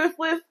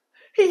Toothless,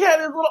 he had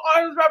his little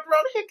arms wrapped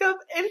around Hiccup,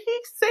 and he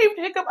saved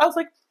Hiccup. I was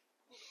like,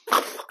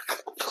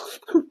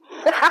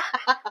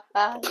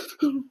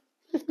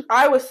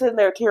 I was sitting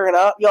there tearing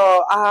up,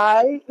 y'all.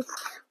 I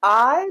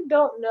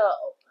don't know.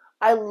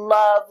 I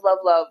love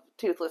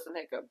Toothless and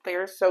Hiccup. They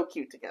are so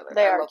cute together.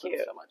 They are love cute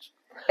them so much.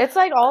 It's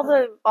like all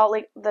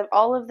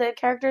of the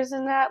characters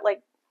in that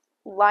like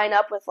line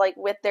up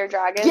with their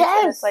dragons.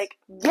 Yes, and it's like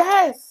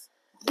yes.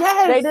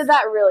 They did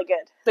that really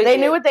good. They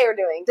knew what they were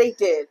doing. They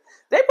did.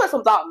 They put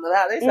some thought into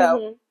that. They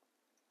said,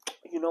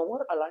 you know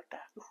what? I like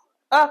that.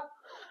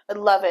 I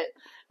love it.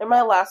 And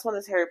my last one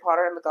is Harry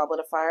Potter and the Goblet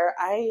of Fire.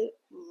 I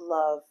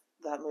love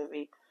that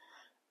movie.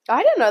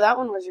 I didn't know that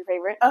one was your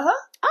favorite.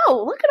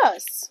 Oh, look at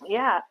us.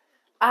 Yeah.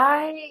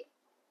 Harry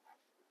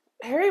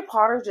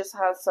Potter just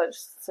has such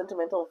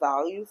sentimental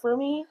value for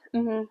me.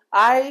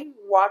 I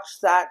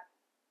watched that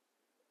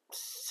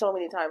so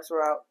many times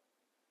throughout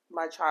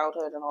my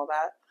childhood and all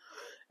that.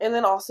 And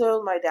then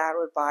also my dad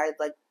would buy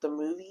like the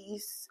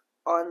movies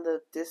on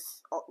the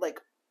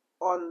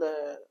on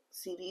the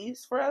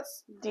CDs for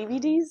us.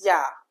 DVDs?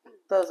 Yeah.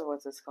 Those are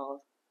what it's called.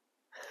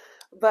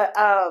 But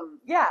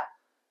yeah.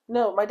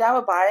 No, my dad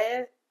would buy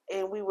it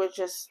and we would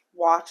just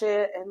watch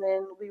it, and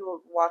then we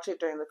would watch it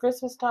during the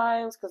Christmas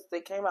times because they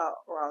came out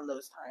around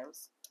those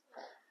times.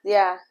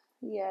 Yeah,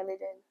 they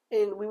did.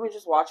 And we would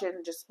just watch it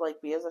and just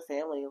like be as a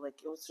family.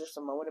 Like it was just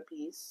a moment of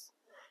peace,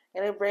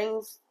 and it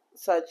brings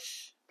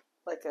such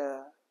like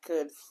a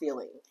good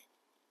feeling.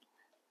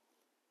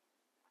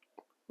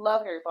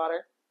 Love Harry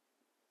Potter.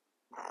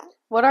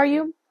 What are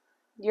you?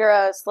 You're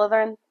a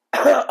Slytherin?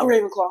 A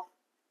Ravenclaw.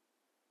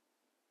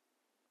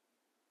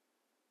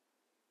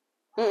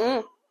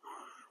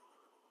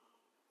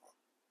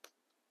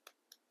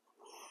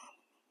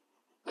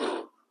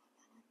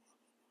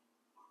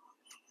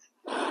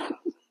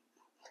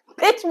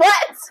 Bitch,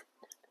 what?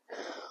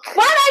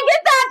 Why did I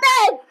get that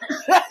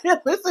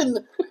then?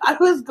 Listen, I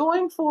was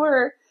going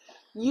for,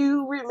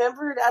 you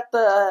remembered at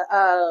the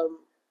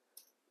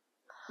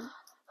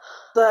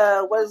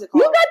what is it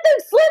called? You got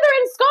the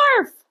Slytherin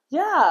scarf!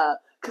 Yeah,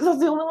 because that's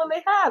the only one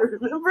they had,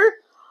 remember?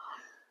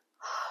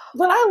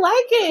 But I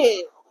like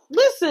it.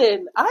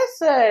 Listen, I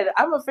said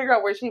I'm going to figure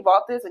out where she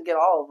bought this and get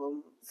all of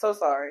them. So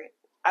sorry.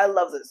 I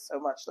love this so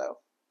much, though.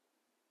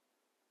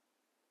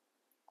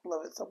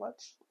 Love it so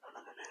much.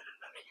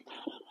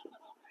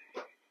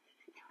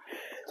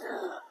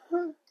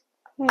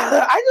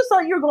 I just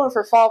thought you were going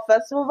for fall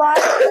festival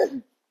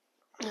vibes.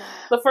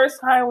 The first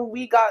time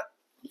we got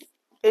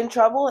in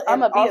trouble. And I'm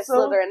going to be also, a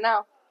Slytherin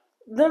now.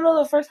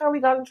 No, the first time we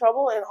got in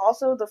trouble, and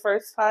also the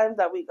first time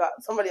that we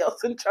got somebody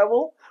else in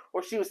trouble,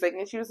 or she was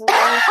thinking she was in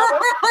trouble.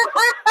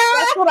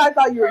 That's what I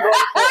thought you were going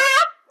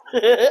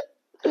for.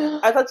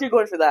 I thought you were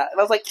going for that, and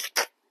I was like,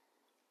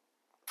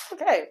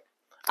 okay,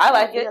 I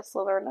like it.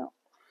 Slytherin, no.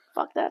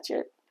 Fuck that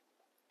shit.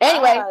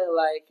 Anyway, I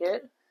like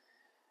it.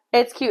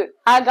 It's cute.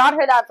 I got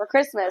her that for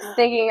Christmas,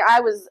 thinking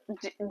I was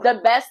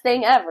the best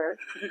thing ever.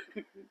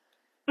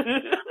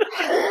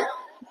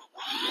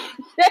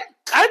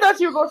 I thought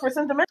you were going for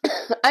sentiment.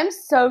 I'm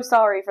so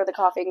sorry for the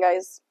coughing,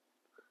 guys.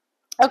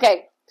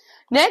 Okay.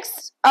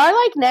 Next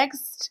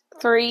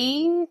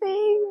 3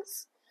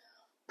 things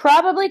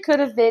probably could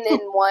have been in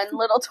one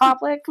little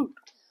topic,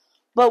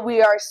 but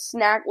we are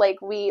snacky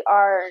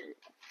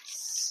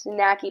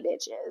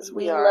bitches.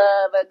 We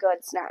love a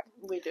good snack.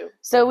 We do.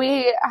 So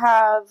we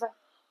have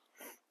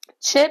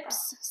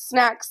chips,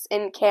 snacks,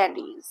 and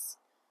candies.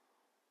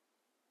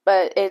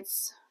 But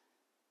it's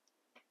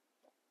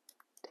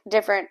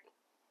different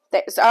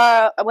things.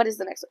 What is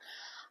the next one?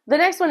 The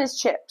next one is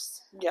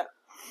chips. Yeah.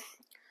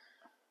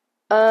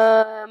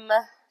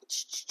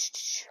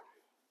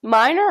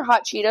 Mine are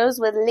hot Cheetos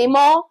with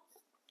limon.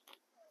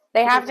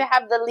 They have to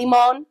have the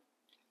limon.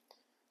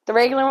 The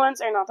regular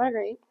ones are not that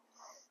great.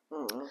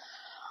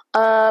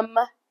 I'm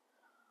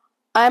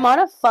on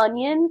a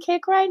Funyun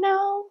kick right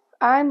now.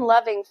 I'm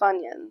loving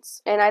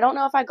Funyuns. And I don't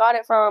know if I got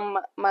it from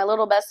my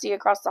little bestie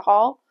across the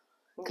hall,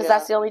 because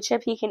that's the only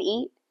chip he can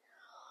eat.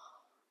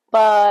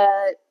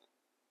 But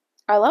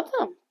I love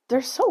them.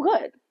 They're so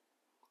good.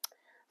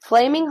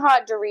 Flaming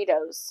Hot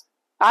Doritos.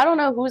 I don't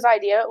know whose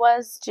idea it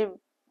was to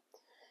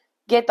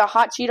get the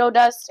hot Cheeto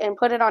dust and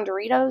put it on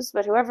Doritos,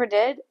 but whoever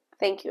did,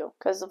 thank you.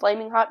 Because the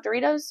Flaming Hot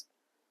Doritos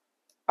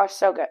are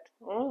so good.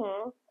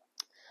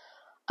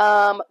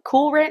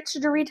 Cool Ranch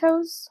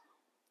Doritos.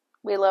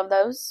 We love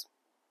those.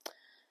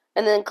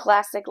 And then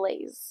classic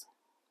Lay's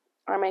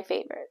are my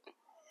favorite.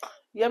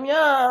 Yum,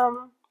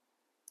 yum.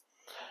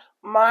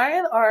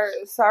 Mine are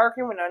sour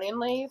cream and onion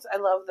Lay's. I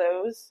love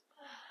those.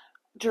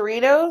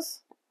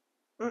 Doritos.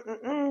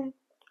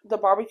 The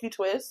barbecue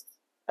twist.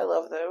 I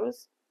love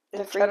those. The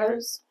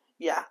Fritos.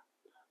 Yeah.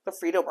 The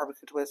Frito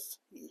barbecue twist.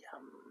 Yum.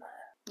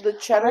 The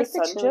cheddar I like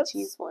sun the chili chips.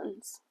 cheese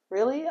ones.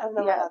 Really? I've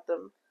never had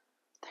them.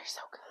 They're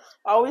so good.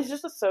 I always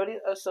just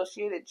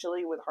associated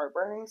chili with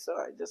heartburn, so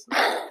I just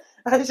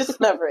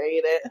never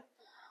ate it.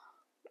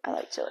 I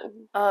like chili.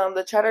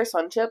 The cheddar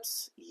sun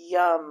chips,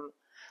 yum.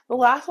 The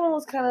last one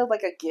was kind of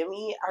like a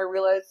gimme. I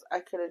realized I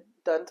could have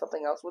done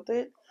something else with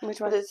it. Which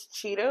one? But it's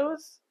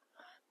Cheetos.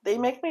 They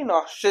make me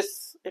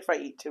nauseous if I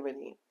eat too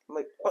many. I'm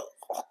like,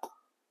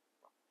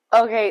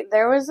 Okay,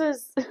 there was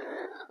this.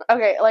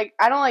 Okay, like,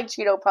 I don't like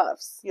Cheeto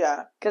Puffs.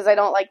 Yeah. Because I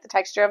don't like the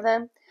texture of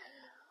them.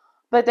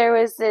 But there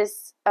was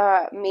this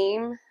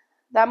meme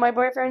that my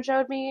boyfriend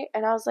showed me,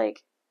 and I was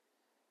like,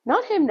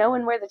 not him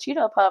knowing where the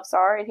Cheeto Puffs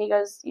are. And he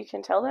goes, you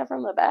can tell that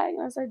from the bag.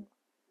 And I said,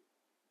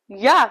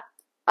 yeah,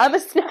 I'm a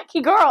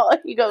snacky girl.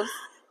 And he goes,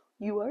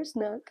 you are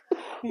snack.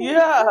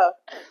 Yeah.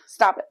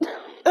 Stop it.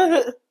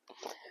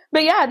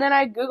 But yeah, and then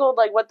I Googled,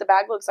 like, what the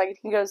bag looks like, and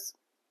he goes,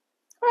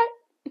 all right.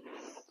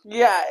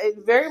 Yeah, it's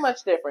very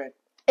much different.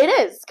 It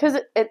is, because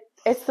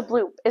it's the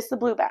blue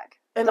bag.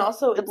 And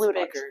also, the it's blue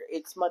bigger. box.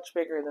 It's much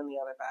bigger than the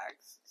other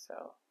bags,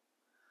 so.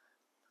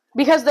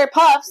 Because they're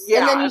puffs, Yeah,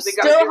 and then you they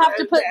gotta still get have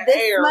to put this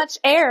air. much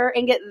air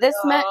and get this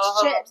much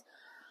chips.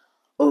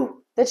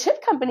 Ooh. The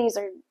chip companies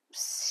are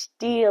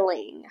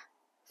stealing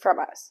from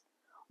us.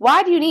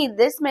 Why do you need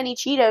this many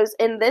Cheetos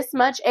and this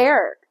much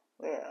air?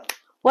 Yeah.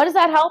 What is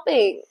that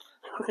helping?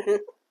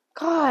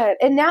 God,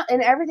 and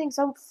everything's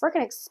so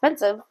freaking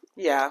expensive.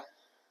 Yeah.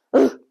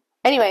 Ugh.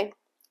 Anyway,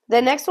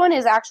 the next one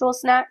is actual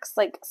snacks,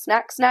 like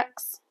snacks.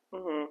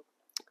 Mm-hmm.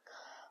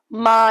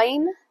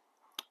 Mine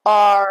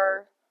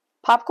are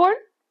popcorn.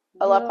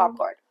 I love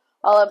popcorn.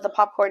 I love the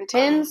popcorn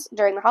tins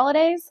during the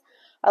holidays.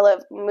 I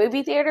love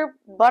movie theater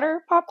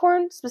butter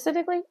popcorn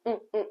specifically.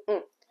 That's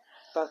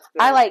good.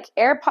 I like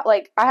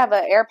I have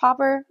an air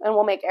popper, and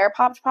we'll make air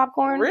popped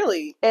popcorn.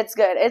 Really? It's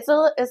good. It's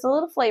a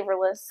little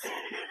flavorless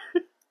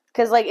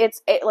because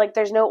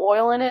there's no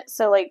oil in it,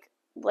 so like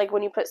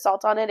when you put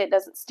salt on it, it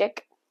doesn't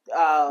stick.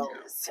 Oh,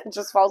 it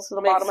just falls to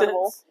the bottom of the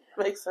bowl.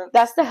 Makes sense.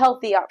 That's the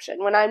healthy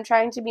option. When I'm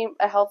trying to be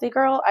a healthy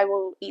girl, I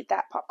will eat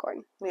that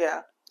popcorn.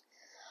 Yeah.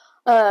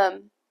 I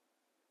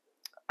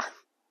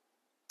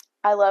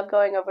love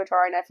going over to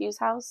our nephew's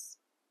house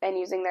and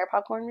using their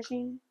popcorn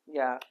machine.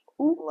 Yeah.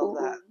 Love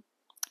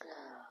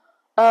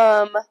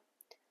that.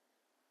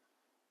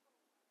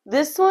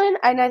 This one,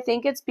 and I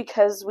think it's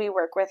because we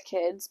work with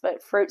kids,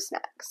 but fruit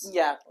snacks.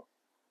 Yeah.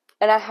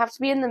 And I have to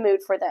be in the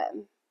mood for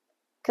them.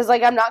 Because,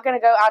 I'm not going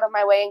to go out of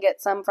my way and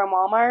get some from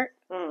Walmart.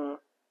 Mm.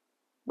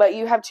 But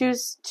you have two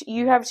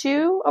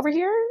over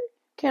here?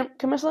 Can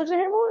Miss look at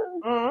here?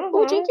 Mm-hmm.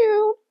 Oh, thank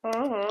you.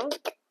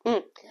 Mm-hmm.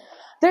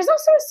 There's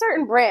also a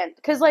certain brand.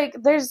 Because,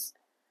 there's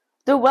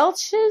the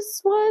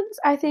Welch's ones,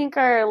 I think,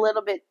 are a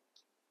little bit...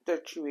 They're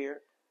chewier.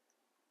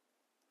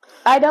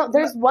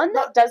 There's one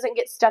that doesn't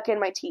get stuck in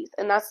my teeth,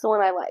 and that's the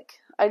one I like.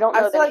 I don't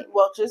know I feel like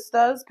Welch's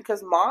does,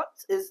 because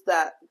Mott's is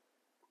that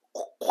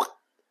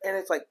and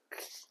it's like.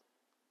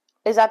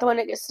 Is that the one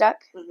that gets stuck?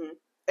 Mm-hmm.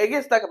 It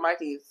gets stuck in my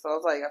teeth, so I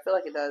was like, I feel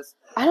like it does.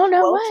 I don't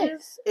know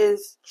Welch's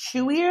is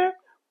chewier,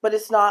 but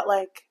it's not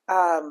like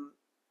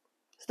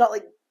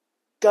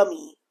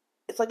gummy.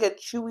 It's like a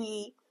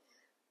chewy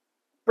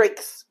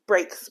breaks,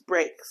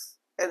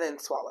 and then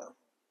swallow.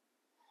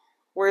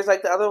 Whereas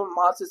like the other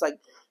Mott's is like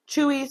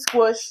chewy,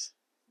 squish,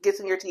 gets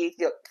in your teeth.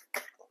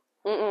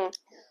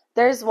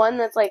 There's one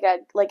that's like a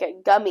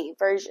gummy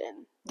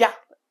version. Yeah,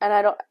 and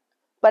I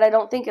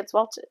don't think it's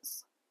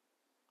Welch's.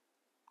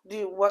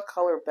 Dude, what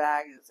color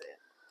bag is it?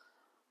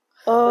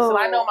 Oh, Listen,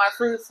 I know my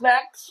fruit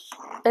snacks.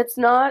 It's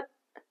not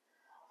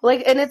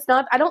and it's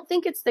not. I don't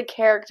think it's the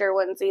character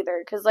ones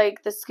either, because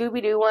like the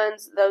Scooby Doo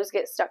ones, those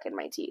get stuck in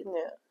my teeth.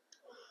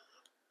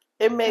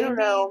 Yeah, it may be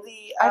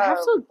the. I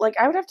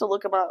would have to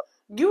look them up.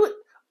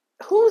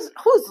 Whose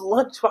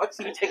lunchbox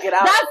do you take it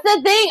out? That's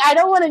the thing. I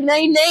don't want to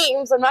name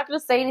names. I'm not going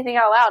to say anything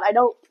out loud.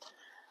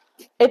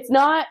 It's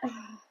not.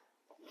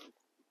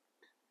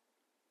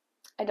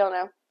 I don't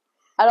know.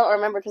 I don't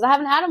remember because I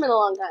haven't had them in a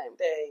long time.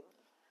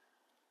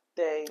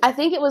 Dang. I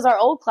think it was our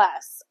old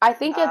class. I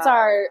think it's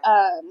our.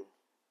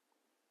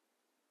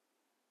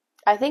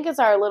 I think it's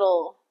our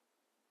little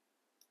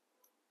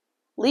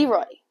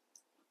Leroy.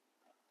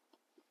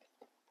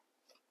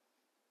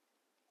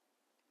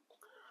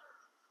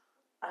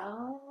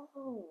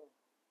 Oh.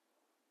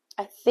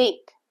 I think.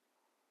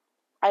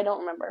 I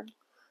don't remember.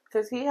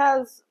 Because he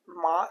has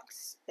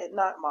Mott's,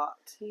 not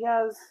Mott's. He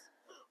has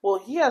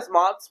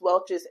Mott's,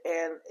 Welch's,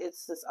 and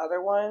it's this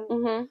other one.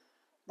 Mm-hmm.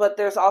 But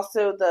there's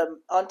also the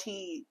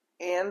Auntie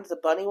Anne's, the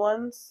bunny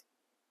ones.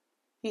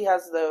 He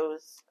has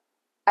those.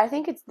 I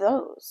think it's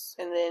those.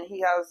 And then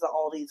he has the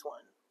Aldi's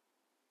one.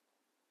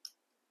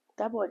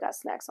 That boy got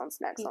snacks on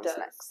snacks on does.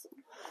 snacks.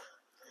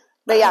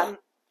 But yeah.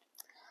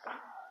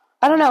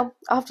 I don't know.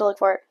 I'll have to look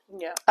for it.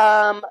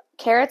 Yeah.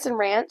 Carrots and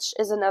ranch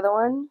is another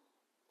one.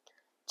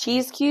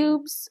 Cheese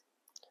cubes.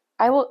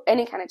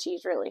 Any kind of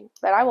cheese really.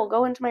 But I will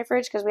go into my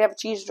fridge because we have a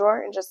cheese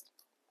drawer and just.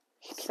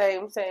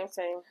 Same.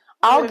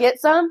 I'll get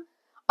some.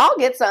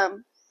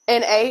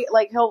 And I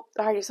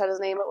already said his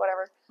name, but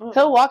whatever. Mm-hmm.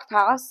 He'll walk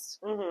past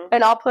Mm-hmm.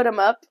 and I'll put him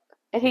up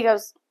and he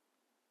goes,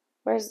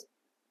 you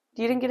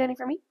didn't get any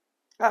for me?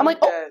 I'm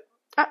like, dead.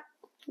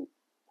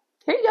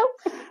 Here you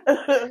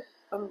go.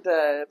 I'm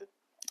dead.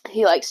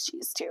 He likes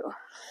cheese too.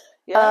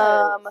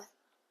 Yeah.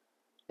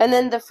 And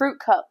then the fruit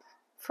cup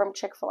from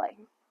Chick-fil-A.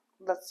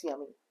 That's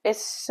yummy.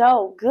 It's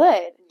so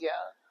good. Yeah.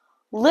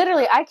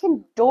 Literally, I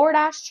can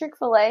DoorDash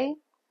Chick-fil-A.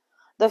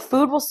 The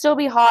food will still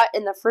be hot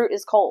and the fruit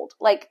is cold.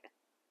 Like,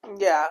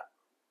 yeah.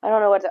 I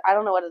don't know what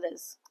it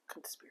is.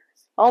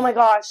 Conspiracy. Oh my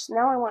gosh!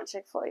 Now I want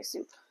Chick-fil-A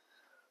soup.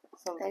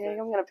 I think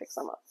I'm gonna pick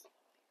some up.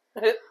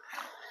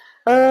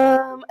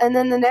 And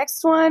then the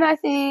next one, I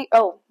think.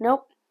 Oh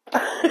nope.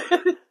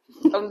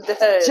 I'm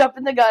dead.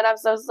 Jumping the gun. I'm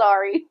so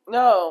sorry.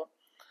 No.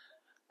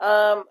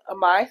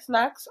 My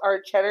snacks are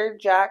cheddar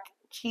jack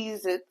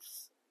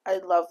Cheez-Its. I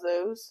love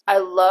those. I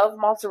love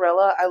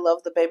mozzarella. I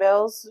love the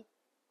Babels.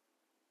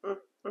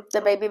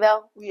 The Baby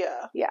Bell?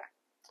 Yeah. Yeah.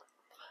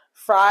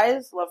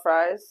 Fries. Love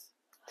fries.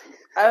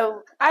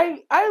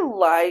 I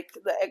like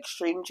the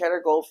extreme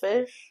cheddar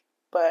goldfish,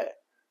 but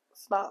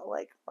it's not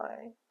like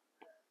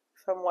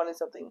if I'm wanting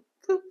something.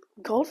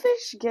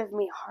 Goldfish give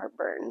me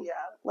heartburn. Yeah.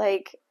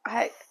 Like,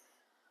 I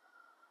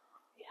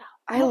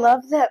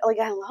love that. Like,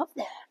 I love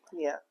them.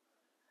 Yeah.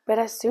 But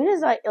as soon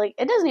as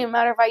it doesn't even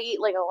matter if I eat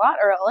like a lot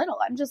or a little.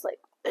 I'm just like,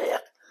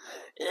 ugh.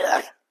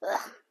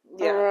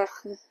 Yeah.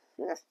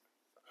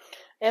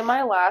 And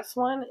my last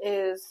one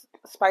is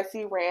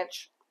spicy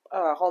ranch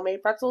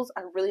homemade pretzels.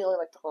 I really only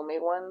like the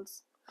homemade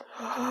ones.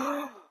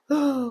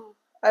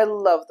 I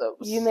love those.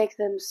 You make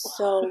them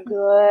so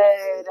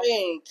good.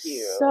 Thank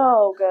you.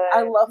 So good.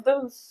 I love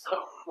them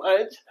so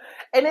much.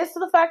 And it's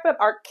the fact that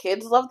our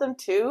kids love them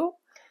too.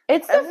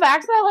 It's the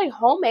fact that like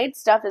homemade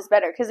stuff is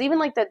better. Because even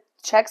like the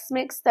Chex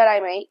Mix that I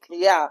make.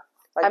 Yeah.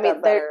 I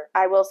mean,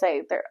 I will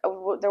say, there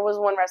was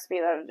one recipe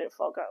that I did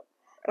fuck up.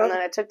 And then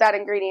I took that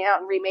ingredient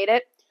out and remade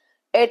it.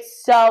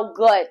 It's so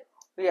good.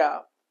 Yeah.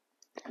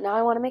 Now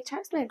I want to make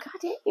Chex Mix. God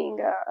dang.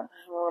 I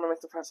want to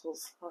make the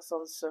pretzels. That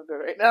sounds so good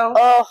right now.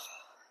 Oh.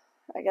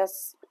 I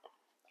guess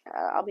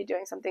I'll be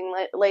doing something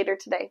later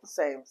today.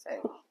 Same.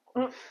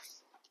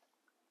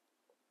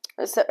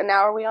 So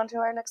now are we on to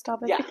our next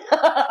topic?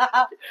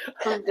 Yeah.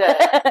 I'm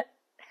dead.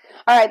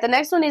 All right, the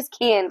next one is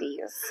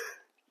candies.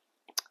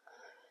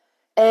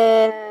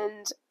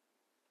 And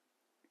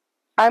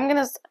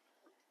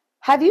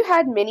have you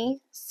had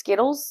mini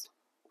Skittles?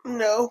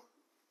 No.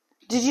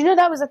 Did you know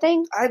that was a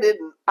thing? I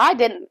didn't. I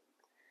didn't.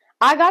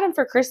 I got them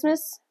for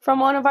Christmas from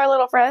one of our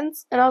little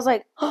friends, and I was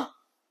like, oh,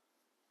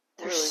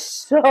 they're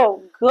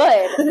so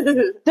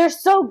good. They're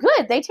so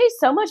good. They taste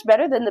so much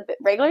better than the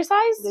regular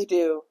size. They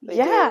do. They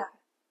do.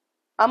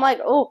 I'm like,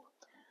 oh.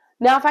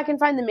 Now if I can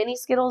find the mini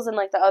Skittles and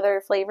like the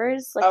other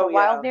flavors, like the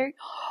wild berry.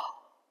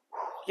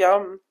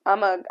 Yum.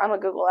 I'm a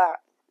Google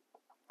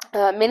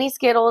that. Mini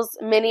Skittles,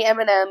 mini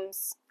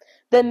M&Ms.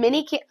 The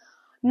mini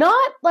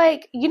Not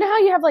like, you know how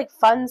you have like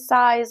fun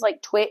size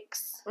like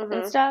Twix and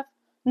Mhm. stuff?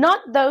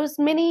 Not those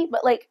mini,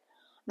 but like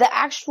the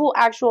actual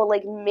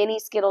like mini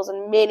Skittles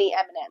and mini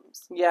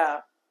M&Ms.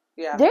 Yeah.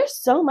 Yeah. They're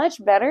so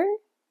much better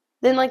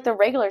than like the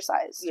regular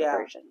size Yeah.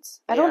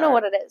 versions. I don't know Yeah.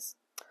 what it is.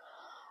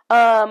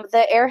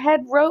 The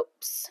Airhead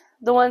ropes,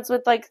 the ones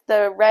with like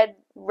the red,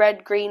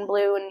 green,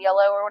 blue, and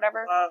yellow or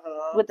whatever,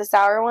 with the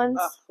sour ones.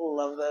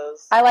 Love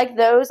those. I like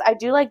those. I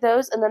do like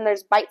those, and then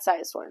there's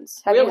bite-sized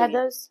ones. Have you had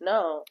those?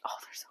 No. Oh,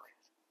 they're so good.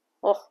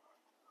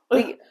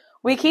 Oh,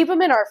 we keep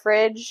them in our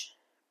fridge,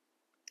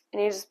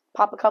 and you just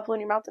pop a couple in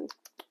your mouth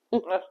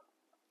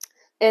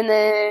and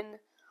then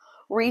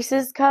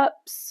Reese's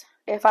cups.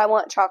 If I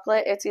want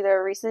chocolate, it's either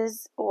a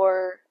Reese's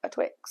or a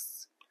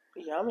Twix.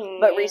 Yummy.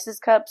 But Reese's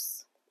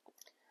cups,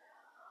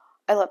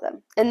 I love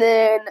them. And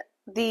then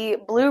the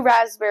blue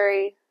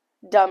raspberry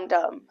Dum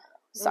Dum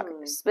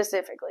suckers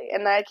specifically,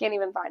 and I can't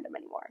even find them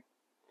anymore.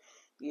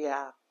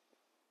 Yeah.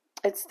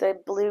 It's the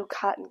blue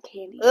cotton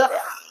candy. Ugh.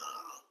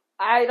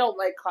 I don't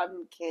like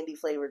cotton candy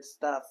flavored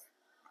stuff.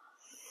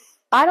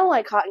 I don't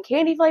like cotton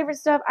candy flavored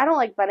stuff. I don't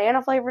like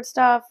banana flavored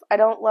stuff. I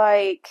don't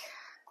like.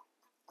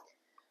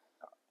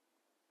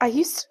 I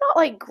used to not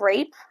like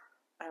grape.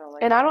 I don't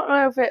like. And I don't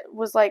know if it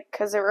was like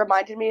because it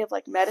reminded me of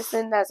like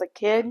medicine as a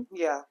kid.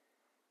 Yeah.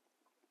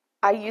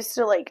 I used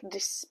to like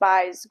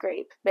despise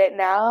grape, but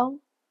now,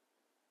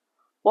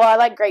 well, I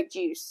like grape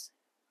juice.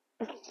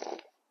 I'm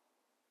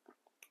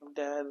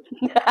dead.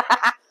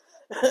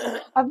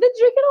 I've been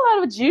drinking a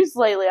lot of juice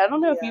lately. I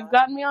don't know if you've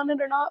gotten me on it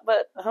or not,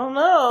 but I don't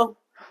know.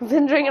 I've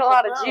been drinking a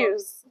lot of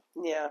juice.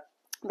 Yeah.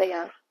 But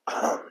yeah.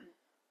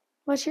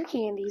 What's your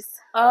candies?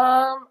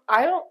 I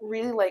don't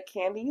really like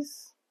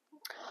candies,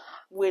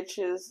 which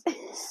is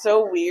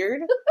so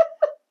weird.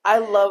 I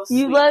love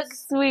sweets. You love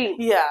sweets.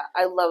 Yeah,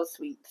 I love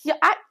sweets. Yeah,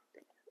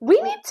 we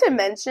need to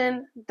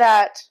mention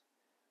that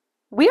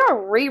we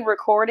are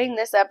re-recording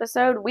this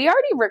episode. We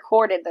already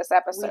recorded this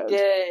episode. We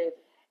did.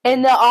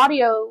 And the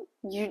audio,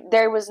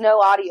 there was no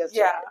audio to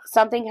it.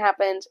 Something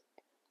happened.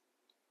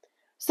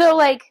 So,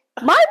 like,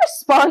 my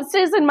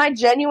responses and my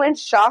genuine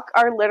shock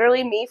are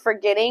literally me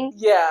forgetting.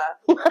 Yeah.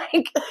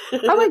 Like,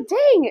 I'm like,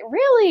 dang,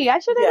 really? I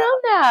should have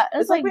known that.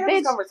 It's like, we had bitch,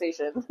 this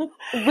conversation.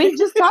 We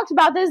just talked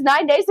about this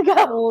 9 days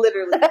ago.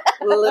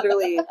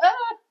 Literally.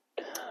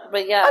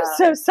 But yeah. I'm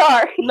so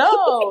sorry.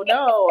 No,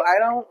 I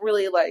don't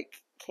really like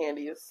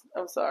candies.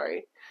 I'm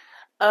sorry.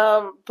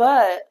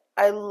 But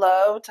I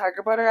love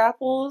Tiger Butter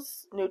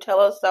apples,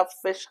 Nutella stuffed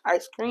fish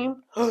ice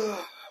cream.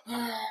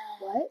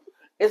 What?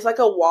 It's like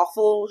a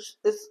waffle.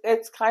 It's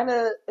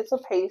a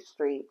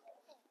pastry,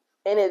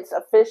 and it's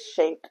a fish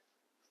shaped.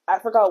 I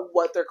forgot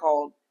what they're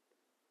called.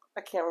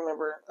 I can't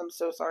remember. I'm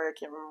so sorry. I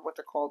can't remember what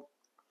they're called.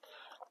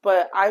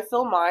 But I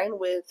fill mine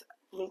with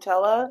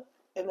Nutella,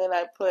 and then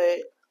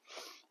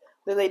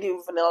they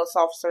do vanilla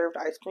soft served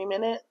ice cream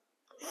in it,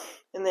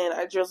 and then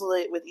I drizzle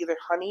it with either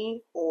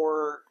honey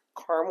or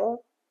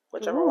caramel,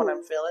 whichever one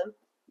I'm feeling.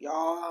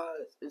 Yeah,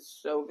 it's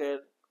so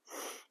good,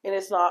 and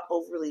it's not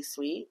overly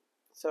sweet.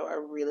 So I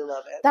really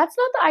love it. That's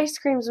not the ice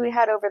creams we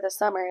had over the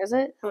summer, is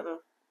it?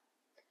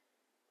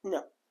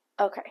 No.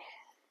 Okay.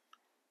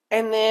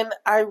 And then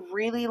I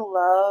really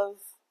love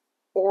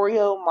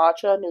Oreo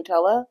matcha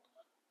Nutella.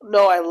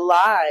 No, I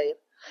lied.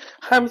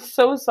 I'm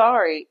so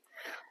sorry.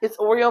 It's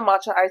Oreo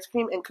matcha ice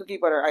cream and cookie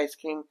butter ice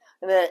cream.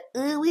 And then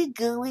ooey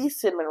gooey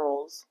cinnamon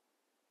rolls.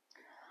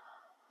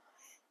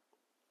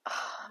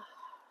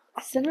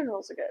 Cinnamon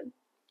rolls are good.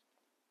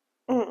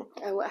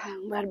 I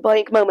had a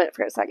blank moment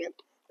for a second.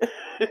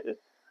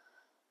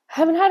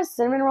 Haven't had a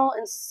cinnamon roll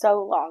in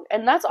so long.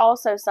 And that's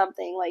also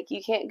something, like,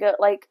 you can't go,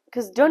 like,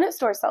 because donut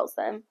store sells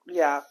them.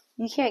 Yeah.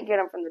 You can't get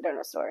them from the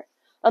donut store.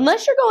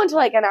 Unless you're going to,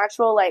 like, an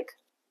actual, like,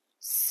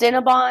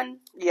 Cinnabon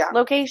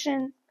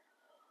location.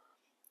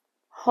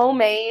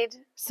 Homemade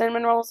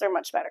cinnamon rolls are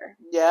much better.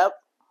 Yep.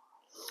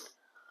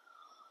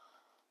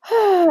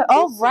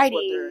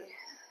 Alrighty.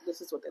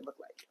 This is what they look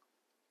like.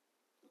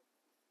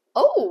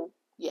 Oh.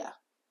 Yeah.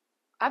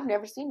 I've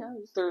never seen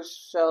those. They're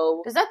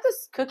so... Is that the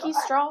cookie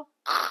straw?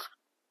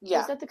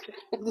 Yeah. Is that the cookie?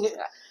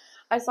 Yeah.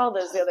 I saw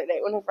those the other day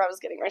whenever I was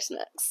getting my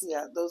snacks.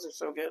 Yeah, those are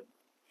so good.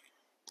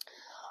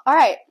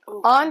 Alright,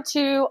 on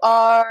to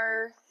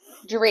our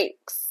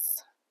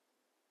drinks.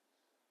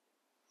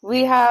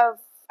 We have,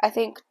 I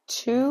think,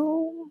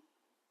 two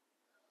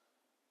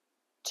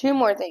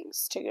more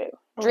things to do.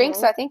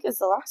 Drinks, I think, is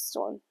the last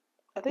one.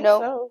 I think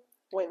so.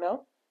 Wait,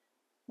 no?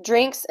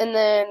 Drinks, and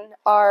then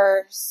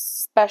our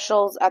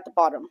specials at the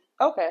bottom.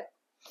 Okay.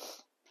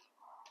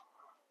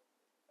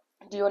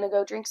 Do you want to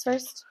go drinks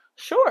first?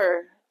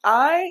 Sure.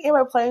 I am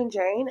a plain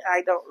Jane.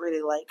 I don't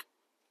really like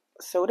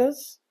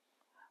sodas.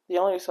 The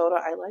only soda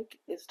I like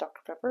is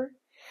Dr. Pepper.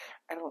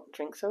 I don't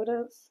drink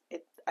sodas.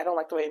 I don't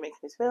like the way it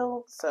makes me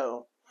feel,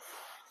 so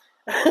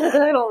I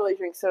don't really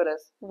drink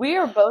sodas. We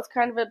are both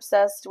kind of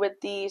obsessed with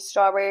the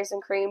strawberries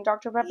and cream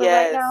Dr. Pepper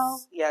right now.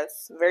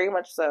 Yes, very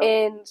much so.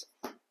 And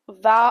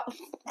Val...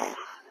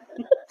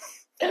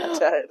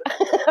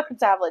 Our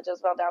tablet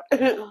just fell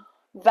down.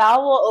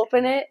 Val will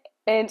open it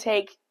and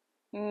take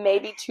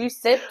maybe 2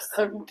 sips,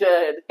 I'm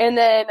dead. and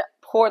then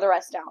pour the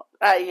rest out.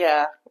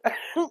 Yeah.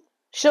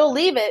 She'll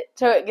leave it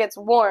till it gets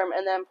warm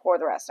and then pour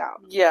the rest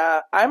out.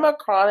 Yeah. I'm a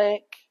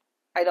chronic.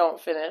 I don't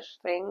finish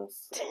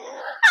things.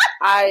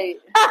 I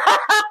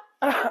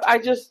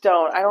just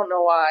don't. I don't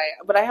know why.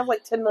 But I have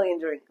like 10 million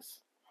drinks.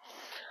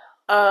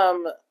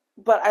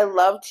 But I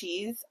love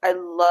teas.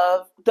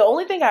 The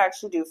only thing I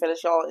actually do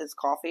finish, y'all, is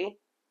coffee.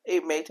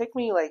 It may take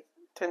me like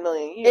 10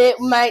 million years. It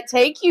might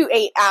take you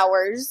 8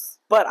 hours.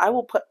 But I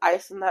will put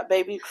ice in that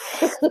baby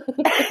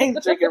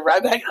and drink it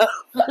right back up.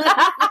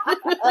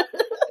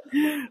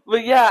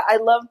 But yeah, I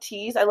love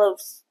teas. I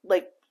love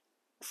like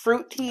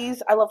fruit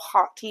teas. I love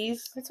hot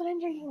teas. That's what I'm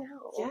drinking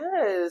now.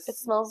 Yes.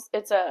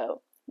 It's a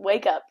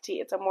wake up tea.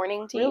 It's a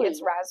morning tea. Really?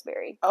 It's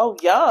raspberry. Oh,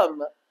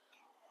 yum.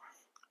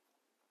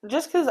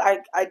 Just because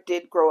I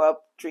did grow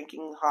up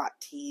drinking hot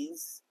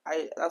teas.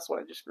 That's what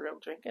I just grew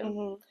up drinking.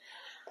 Mm-hmm.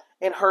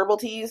 And herbal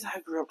teas, I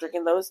grew up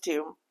drinking those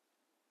too.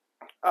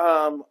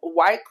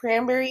 White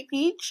cranberry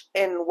peach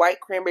and white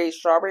cranberry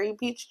strawberry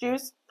peach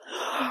juice.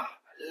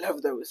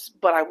 Love those.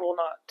 But I will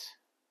not.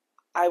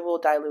 I will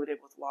dilute it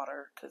with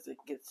water because it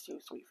gets too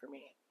sweet for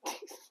me.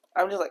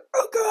 I'm just like,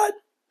 oh God.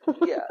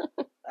 Yeah.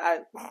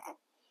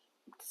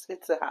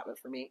 It's a habit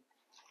for me.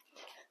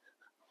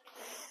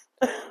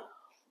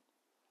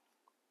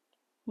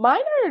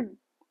 Mine are...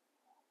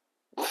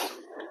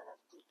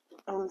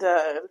 I'm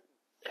dead.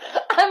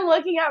 I'm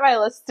looking at my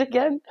list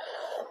again.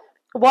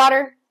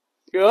 Water.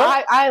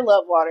 Yeah. I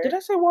love water. Did I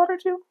say water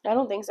too? I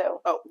don't think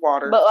so. Oh,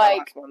 water. But like,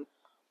 last one.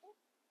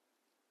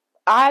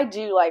 I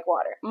do like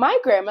water. My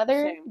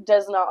grandmother Same.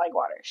 does not like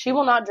water. She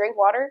will not drink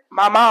water.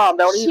 My mom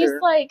don't either. She's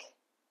like,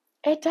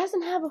 it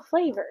doesn't have a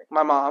flavor.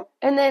 My mom.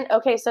 And then,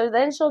 okay, so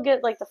then she'll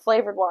get like the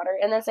flavored water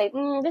and then say,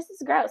 this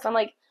is gross. I'm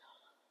like,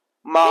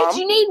 Mom. bitch,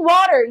 you need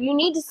water. You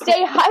need to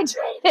stay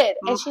hydrated.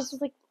 And she's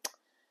just like,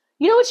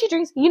 you know what she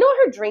drinks? You know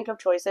what her drink of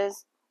choice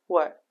is?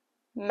 What?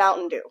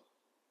 Mountain Dew.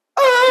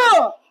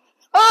 Oh!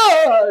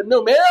 Oh!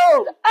 No,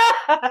 Meryl!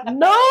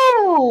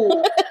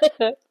 No!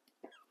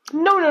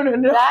 No.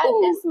 That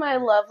is my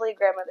lovely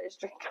grandmother's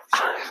drink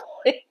of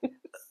choice.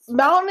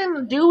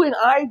 Mountain Dew and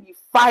I be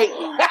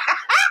fighting.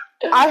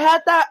 I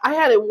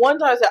had it one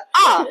time.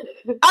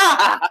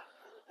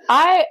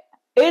 I said,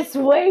 it's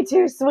way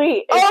too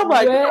sweet. Oh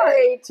my God.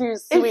 Way too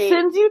sweet. It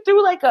sends you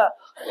through like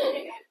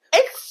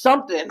it's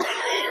something.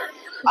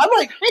 I'm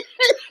like,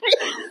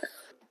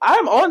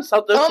 I'm on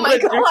something. Oh my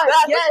God,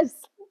 yes.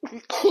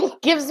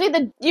 Gives me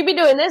you be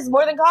doing this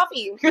more than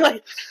coffee. You're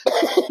like,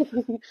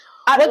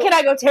 what can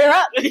I go tear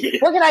up?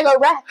 What can I go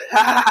wreck?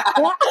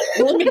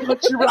 Let me go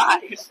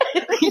try.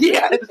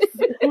 Yes.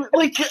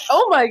 Like,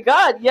 oh my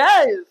God,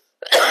 yes.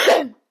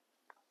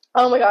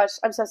 Oh my gosh,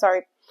 I'm so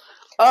sorry.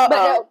 But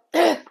no.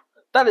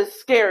 That is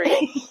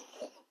scary.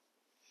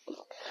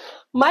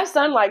 My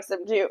son likes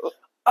them too.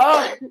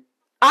 Oh,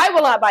 I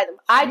will not buy them.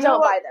 I don't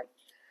buy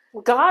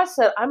them. God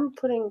said, I'm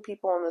putting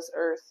people on this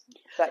earth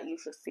that you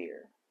should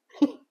fear.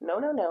 No.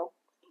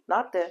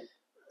 Not them.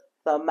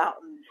 The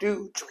Mountain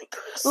Dew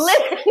drinkers.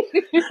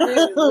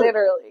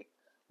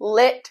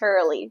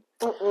 Literally.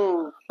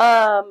 Mm-mm.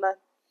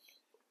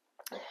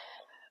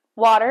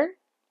 Water.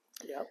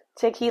 Yep.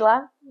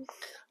 Tequila.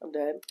 I'm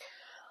dead.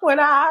 When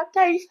I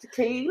taste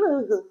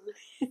tequila.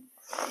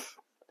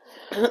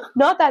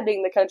 Not that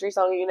being the country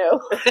song, you know.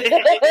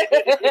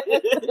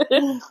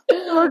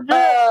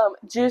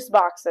 Juice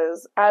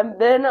boxes. I've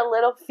been a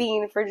little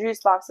fiend for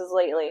juice boxes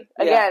lately.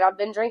 Again, I've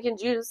been drinking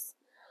juice.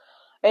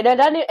 And I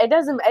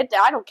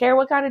don't care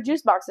what kind of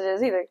juice box it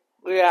is either.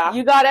 Yeah.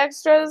 You got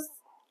extras?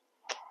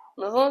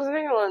 Yeah.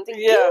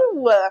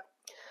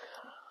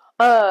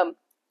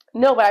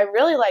 No, but I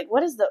really like,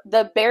 what is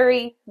the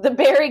berry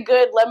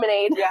good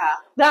lemonade? Yeah.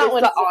 That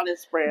one's the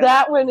honest brand.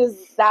 That one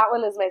is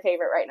my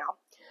favorite right now.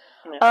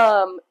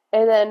 Yeah.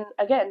 And then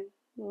again,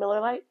 Miller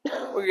Lite.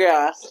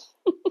 Yeah.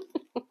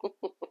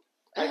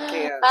 I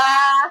can't.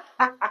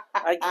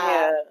 I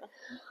can't.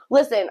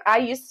 Listen, I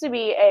used to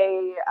be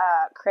a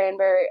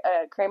cranberry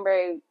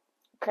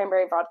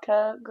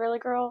vodka girly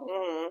girl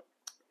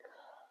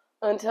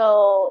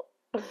until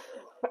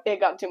it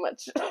got too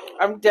much.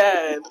 I'm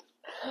dead.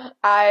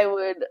 I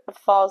would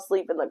fall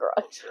asleep in the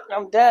garage.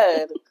 I'm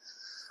dead.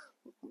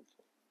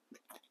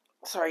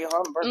 Sorry,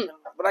 y'all, I'm burping,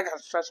 but I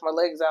gotta stretch my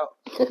legs out.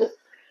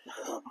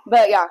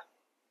 But yeah,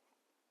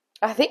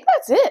 I think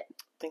that's it.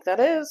 I think that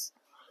is.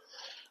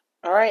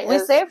 All right. We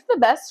saved the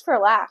best for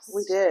last.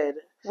 We did.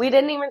 We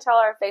didn't even tell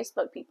our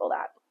Facebook people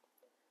that.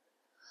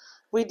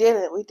 We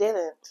didn't.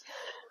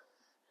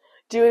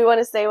 Do we want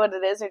to say what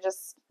it is or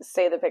just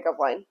say the pickup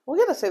line? We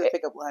gotta say the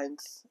pickup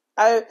lines.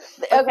 I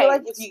okay, feel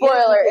like if you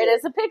spoiler, it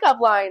is a pickup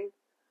line.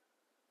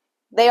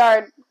 They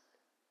are...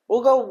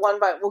 We'll go one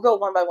by one.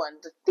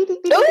 Ooh,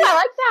 I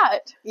like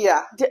that.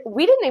 Yeah.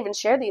 We didn't even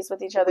share these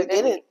with each other,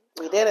 did we?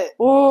 We didn't.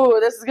 Ooh,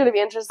 this is going to be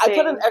interesting. I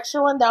put an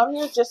extra one down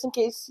here just in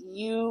case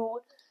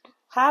you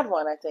had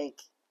one, I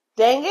think.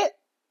 Dang it.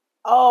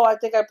 Oh, I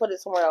think I put it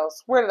somewhere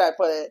else. Where did I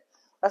put it?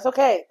 That's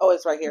okay. Oh,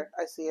 it's right here.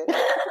 I see it.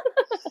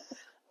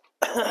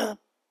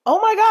 Oh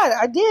my God,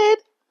 I did.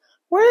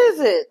 Where is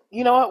it?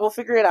 You know what? We'll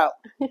figure it out.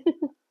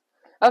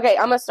 Okay,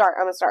 I'm gonna start.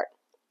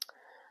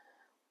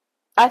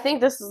 I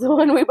think this is the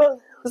one we both.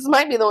 This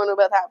might be the one we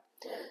both have.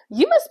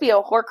 You must be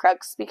a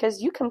Horcrux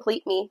because you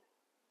complete me.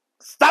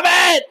 Stop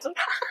it!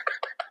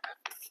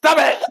 Stop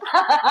it!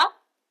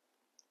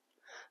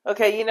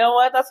 Okay, you know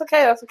what? That's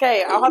okay.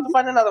 I'll have to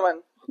find another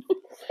one.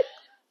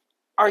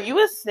 Are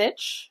you a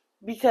snitch?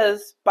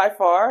 Because by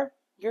far,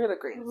 you're the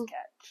greatest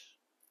catch.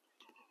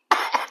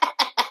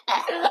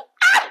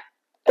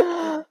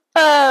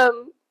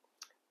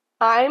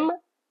 I'm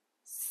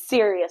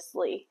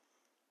seriously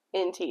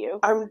into you.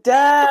 I'm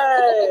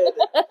dead.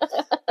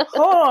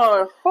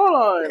 Hold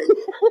on.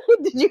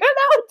 Did you have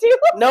that one too?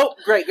 Nope.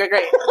 Great.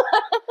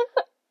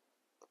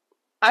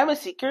 I'm a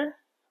seeker.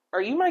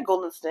 Are you my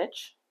golden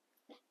snitch?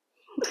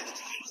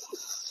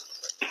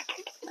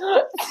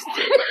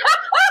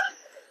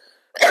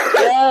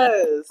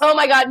 Yes. Oh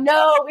my god,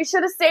 no. We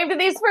should have saved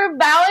these for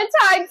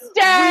Valentine's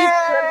Day.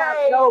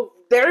 No,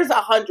 there's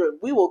 100.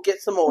 We will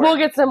get some more. We'll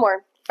get some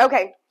more.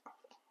 Okay.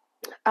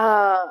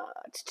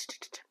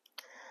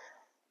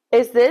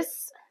 Is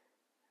this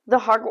the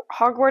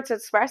Hogwarts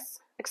Express?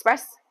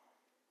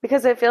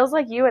 Because it feels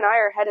like you and I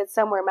are headed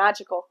somewhere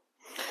magical.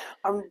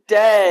 I'm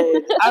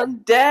dead.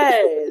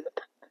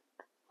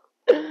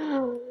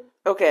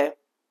 Okay.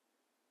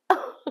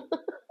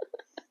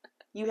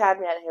 You had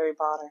me at Harry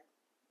Potter.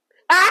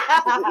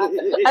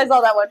 I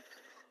saw that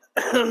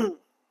one.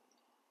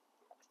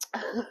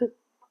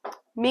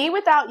 Me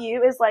without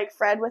you is like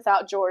Fred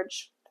without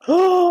George.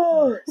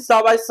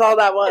 Stop, I saw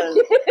that one.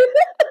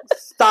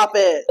 Stop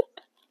it.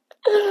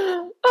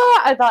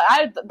 I thought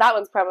that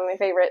one's probably my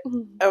favorite.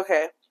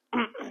 Okay.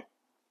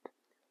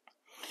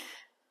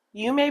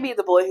 You may be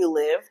the boy who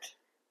lived,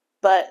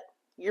 but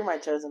you're my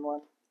chosen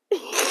one.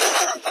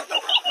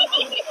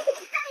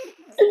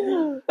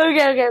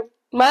 Okay.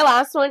 My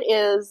last one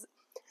is,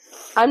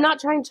 I'm not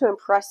trying to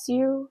impress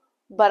you,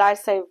 but I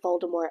say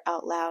Voldemort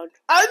out loud.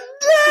 I'm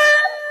dead!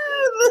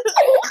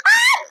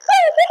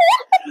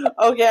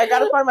 Okay, I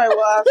gotta find my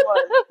last one.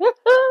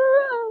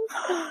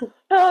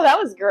 Oh, that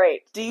was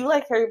great. Do you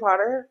like Harry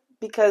Potter?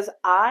 Because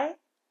I,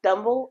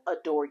 Dumble,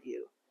 adore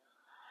you.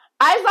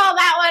 I saw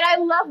that one. I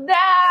love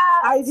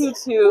that. I do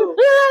too.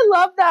 I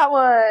love that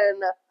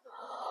one.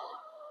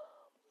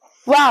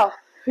 Wow.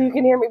 You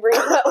can hear me breathe.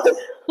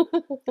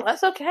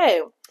 That's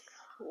okay.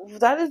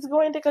 That is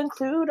going to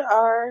conclude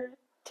our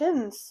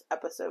 10s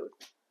episode.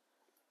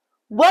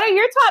 What are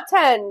your top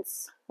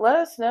 10s? Let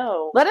us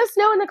know. Let us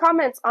know in the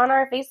comments on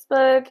our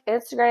Facebook,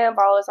 Instagram.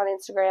 Follow us on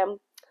Instagram.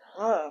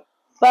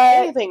 But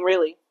anything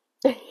really.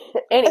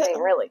 Anything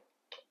really.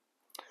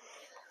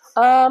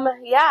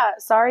 Yeah.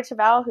 Sorry to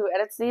Val who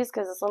edits these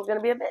because this one's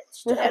gonna be a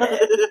bitch to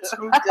edit.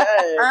 I'm dead.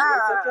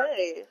 It's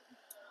okay.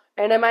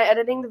 And am I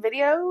editing the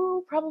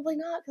video? Probably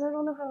not because I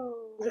don't know how.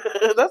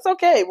 That's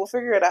okay. We'll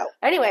figure it out.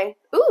 Anyway,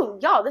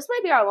 y'all, this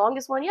might be our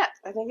longest one yet.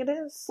 I think it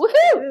is. Woohoo!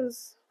 It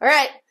is. All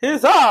right.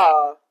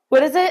 Huzzah!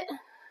 What is it?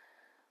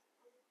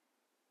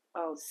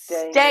 Oh,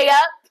 dang. Stay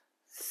up,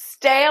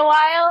 stay a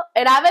while,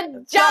 and have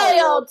a jolly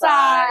old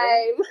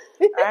time.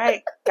 All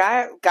right.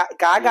 Guys.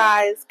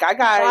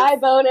 Bye,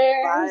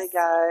 boners. Bye,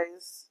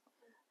 guys.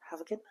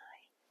 Have a good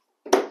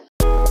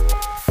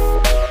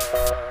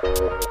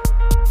night.